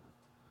 Yeah.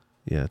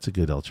 Yeah, it's a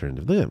good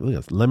alternative. Look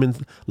at lemon.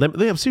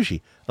 They have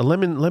sushi, a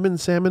lemon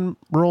salmon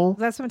roll.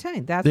 That's what I'm telling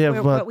you. That's they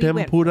have what we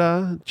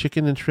tempura,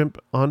 chicken and shrimp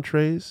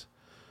entrees,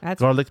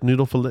 garlic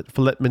noodle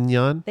filet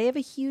mignon. They have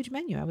a huge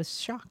menu. I was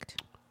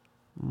shocked.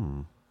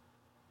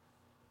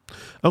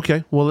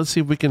 Okay, well, let's see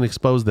if we can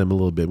expose them a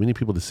little bit. We need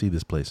people to see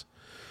this place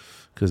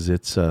because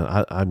it's.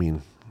 I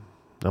mean,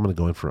 I'm going to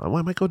go in for.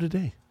 I might go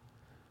today.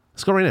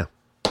 Let's go right now.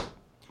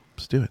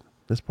 Let's do it.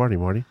 Let's party,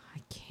 Marty.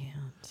 I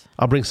can't.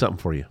 I'll bring something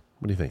for you.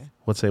 What do you think?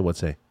 What say?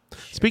 Sure.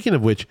 Speaking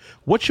of which,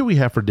 what should we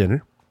have for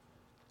dinner?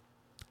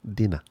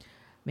 Dinner.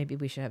 Maybe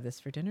we should have this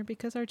for dinner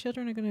because our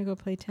children are going to go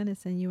play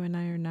tennis, and you and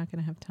I are not going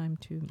to have time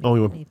to make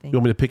anything. You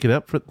want me to pick it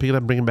up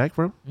and bring it back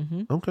for them?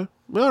 Mm-hmm. Okay.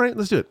 All right,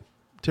 let's do it.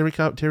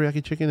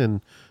 Teriyaki chicken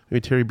and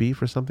maybe terry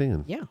beef or something.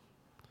 And yeah. All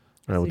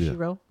right, we'll do it.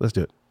 Roll. Let's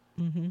do it.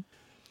 Mm-hmm.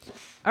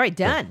 All right,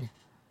 done. Yeah.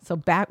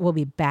 So we'll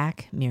be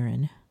back,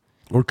 Mirin.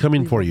 We're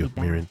coming for you,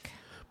 Mirin.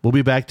 We'll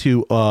be back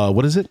to,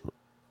 what is it?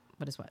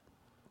 What is what?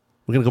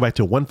 We're going to go back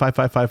to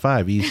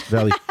 15555 East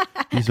Valley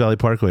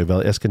Parkway,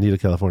 Escondido,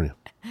 California.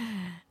 There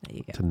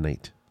you go.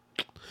 Tonight.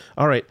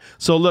 All right.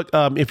 So look,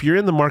 if you're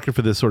in the market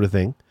for this sort of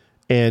thing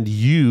and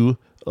you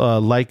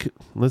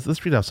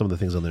let's read out some of the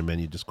things on their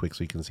menu just quick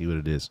so you can see what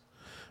it is.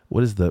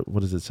 What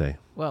does it say?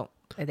 Well,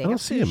 I don't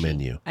see a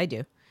menu. I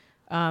do.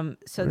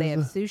 So they have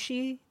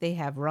sushi, they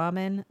have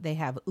ramen, they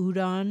have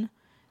udon.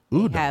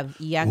 They have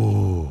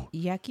yaki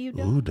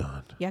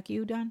udon.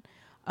 Yaki udon.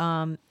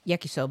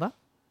 Yakisoba.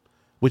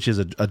 Which is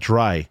a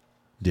dry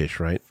dish,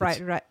 right?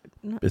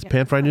 It's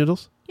pan-fried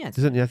noodles? Yeah.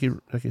 Isn't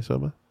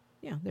yakisoba?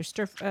 Yeah, they're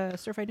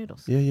stir-fried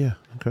noodles. Yeah.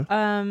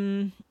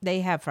 Okay.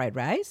 They have fried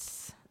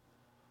rice.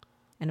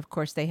 And, of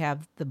course, they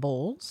have the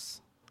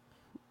bowls.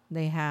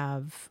 They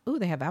have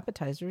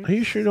appetizers. Are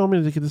you sure you don't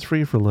want me to get this for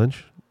you for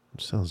lunch?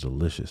 It sounds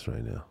delicious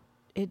right now.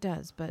 It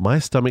does, but... My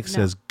stomach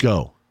says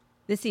go.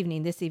 This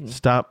evening.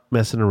 Stop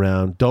messing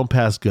around. Don't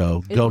pass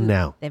go. Go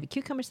now. They have a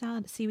cucumber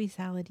salad, seaweed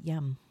salad.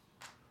 Yum.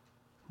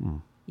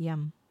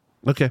 Yum.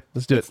 Okay,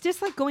 let's do it. It's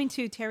just like going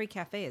to Terry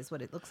Cafe is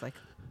what it looks like.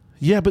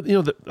 Yeah, but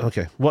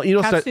okay. Well,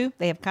 katsu.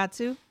 They have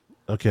katsu.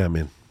 Okay, I'm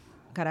in.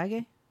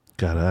 Karage.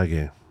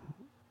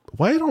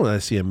 Why don't I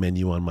see a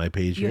menu on my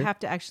page here? You have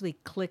to actually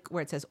click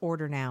where it says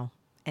order now,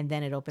 and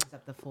then it opens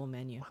up the full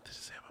menu. What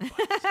does it have a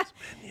button?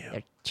 Menu?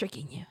 They're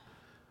tricking you.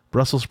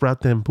 Brussels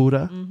sprout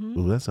tempura. Mm-hmm.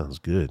 Ooh, that sounds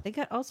good. They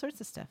got all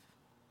sorts of stuff.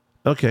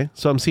 Okay,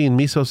 so I'm seeing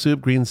miso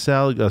soup, green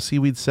salad,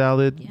 seaweed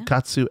salad,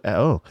 katsu.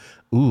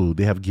 Ooh,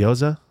 they have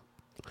gyoza.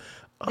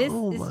 This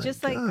is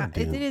just God, like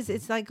it is.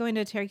 It's like going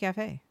to a Terry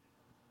Cafe.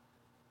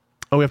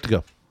 Oh, we have to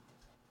go.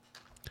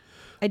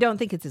 I don't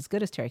think it's as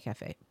good as Terry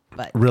Cafe,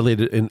 but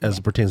related as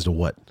it pertains to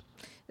what?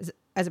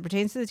 As it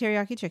pertains to the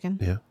teriyaki chicken.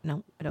 Yeah.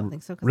 No, I don't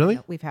think so. Really?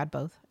 We've had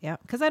both. Yeah,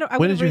 because I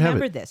wouldn't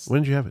remember this.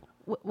 When did you have it?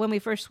 When we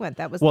first went.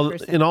 That was well. The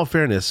first in all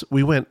fairness,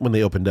 we went when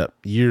they opened up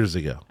years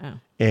ago,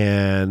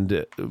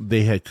 and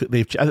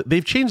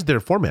they've changed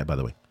their format. By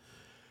the way,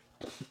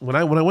 when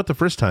I went the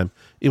first time,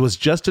 it was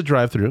just a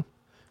drive-through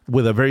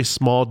with a very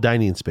small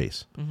dining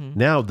space.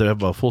 Now they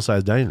have a full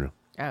size dining room.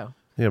 Oh.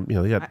 Yeah,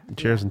 they got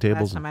chairs and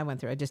tables. Last time I went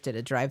through, I just did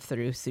a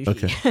drive-through sushi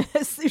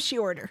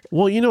sushi order.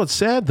 Well, what's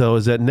sad though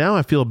is that now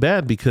I feel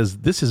bad because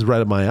this is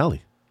right up my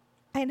alley.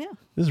 I know.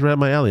 This is right up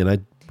my alley, and I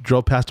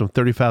drove past them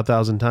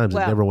 35,000 times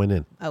and never went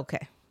in.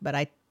 Okay,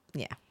 but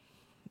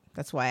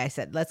that's why I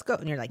said let's go,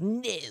 and you're like,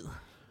 no.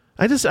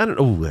 I don't.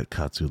 Oh, that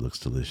katsu looks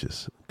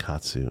delicious.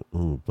 Katsu.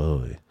 Oh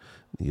boy,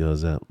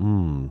 gyoza.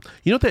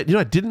 You know what?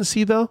 I didn't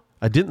see though.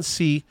 I didn't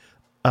see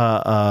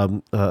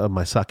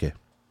my sake.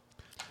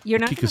 You're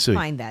not going to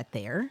find that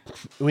there.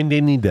 I mean,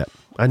 they need that.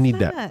 I need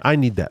that. I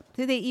need that.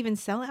 Do they even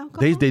sell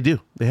alcohol? They do.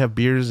 They have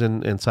beers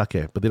and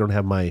sake, but they don't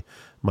have my.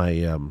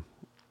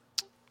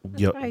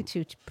 That's probably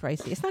too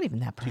pricey. It's not even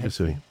that pricey.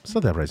 Kikosui. It's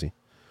not that pricey.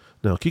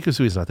 No,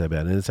 kikosui is not that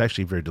bad, and it's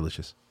actually very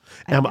delicious.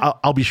 And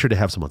I'll be sure to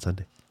have some on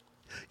Sunday.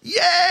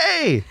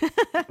 Yay!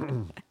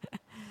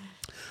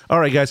 All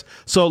right, guys.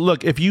 So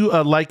look, if you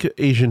like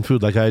Asian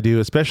food like I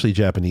do, especially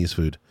Japanese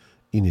food,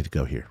 you need to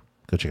go here.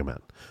 Go check them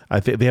out. I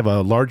think they have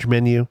a large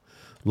menu,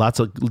 lots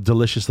of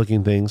delicious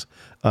looking things.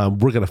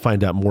 We're going to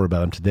find out more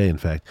about them today. In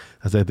fact,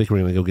 as I think we're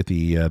going to go get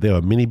they have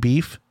a mini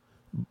beef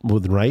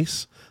with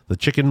rice, the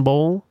chicken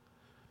bowl,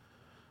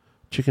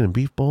 chicken and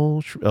beef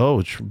bowl.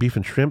 Beef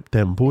and shrimp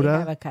tempura. They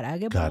have a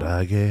karage bowl.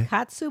 Karage.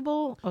 Katsu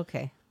bowl.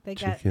 Okay. They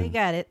got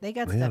it. They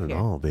got stuff got it here.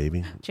 all,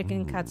 baby.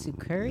 Chicken katsu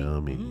curry.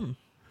 Yummy.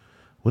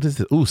 What is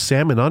this? Ooh,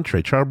 salmon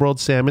entree. Charbroiled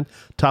salmon,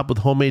 topped with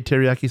homemade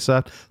teriyaki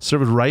sauce,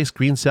 served with rice,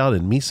 green salad,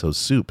 and miso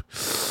soup.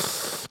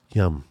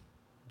 Yum.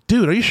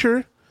 Dude, are you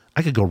sure?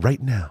 I could go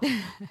right now. Okay.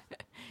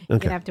 You're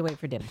going to have to wait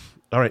for dinner.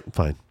 All right,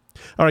 fine.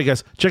 All right,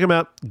 guys, check them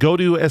out. Go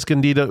to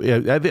Escondido.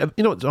 You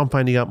know what I'm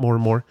finding out more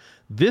and more?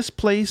 This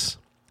place,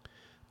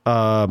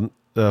 Fud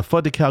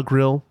de Cow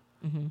Grill,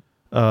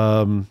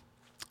 they're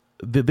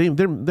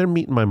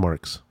meeting my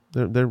marks.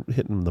 They're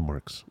hitting the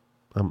marks.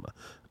 I'm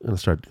going to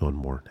start going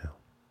more now.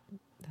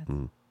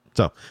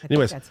 So,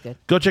 anyways, that's good.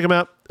 Go check them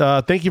out.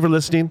 Thank you for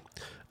listening.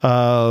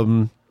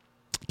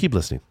 Keep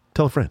listening.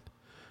 Tell a friend.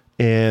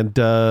 And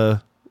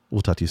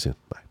we'll talk to you soon.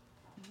 Bye.